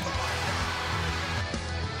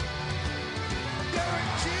 Derek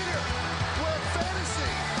Jeter, where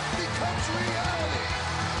fantasy becomes reality.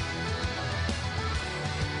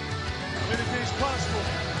 Anything's possible.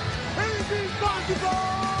 Anything's possible.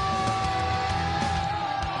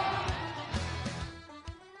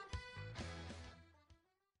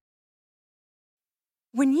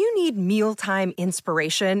 When you need mealtime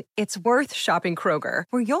inspiration, it's worth shopping Kroger,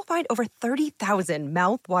 where you'll find over 30,000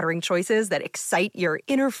 mouth-watering choices that excite your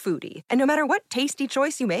inner foodie. And no matter what tasty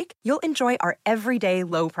choice you make, you'll enjoy our everyday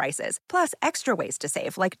low prices, plus extra ways to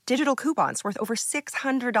save, like digital coupons worth over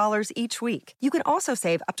 $600 each week. You can also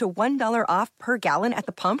save up to $1 off per gallon at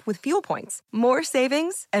the pump with fuel points. More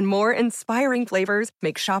savings and more inspiring flavors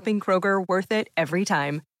make shopping Kroger worth it every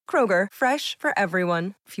time. Kroger, fresh for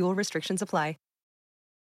everyone. Fuel restrictions apply.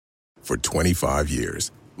 For 25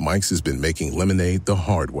 years, Mike's has been making lemonade the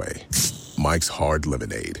hard way. Mike's Hard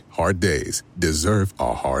Lemonade. Hard days deserve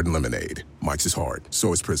a hard lemonade. Mike's is hard,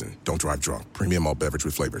 so is prison. Don't drive drunk. Premium malt beverage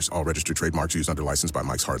with flavors. All registered trademarks used under license by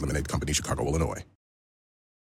Mike's Hard Lemonade Company, Chicago, Illinois.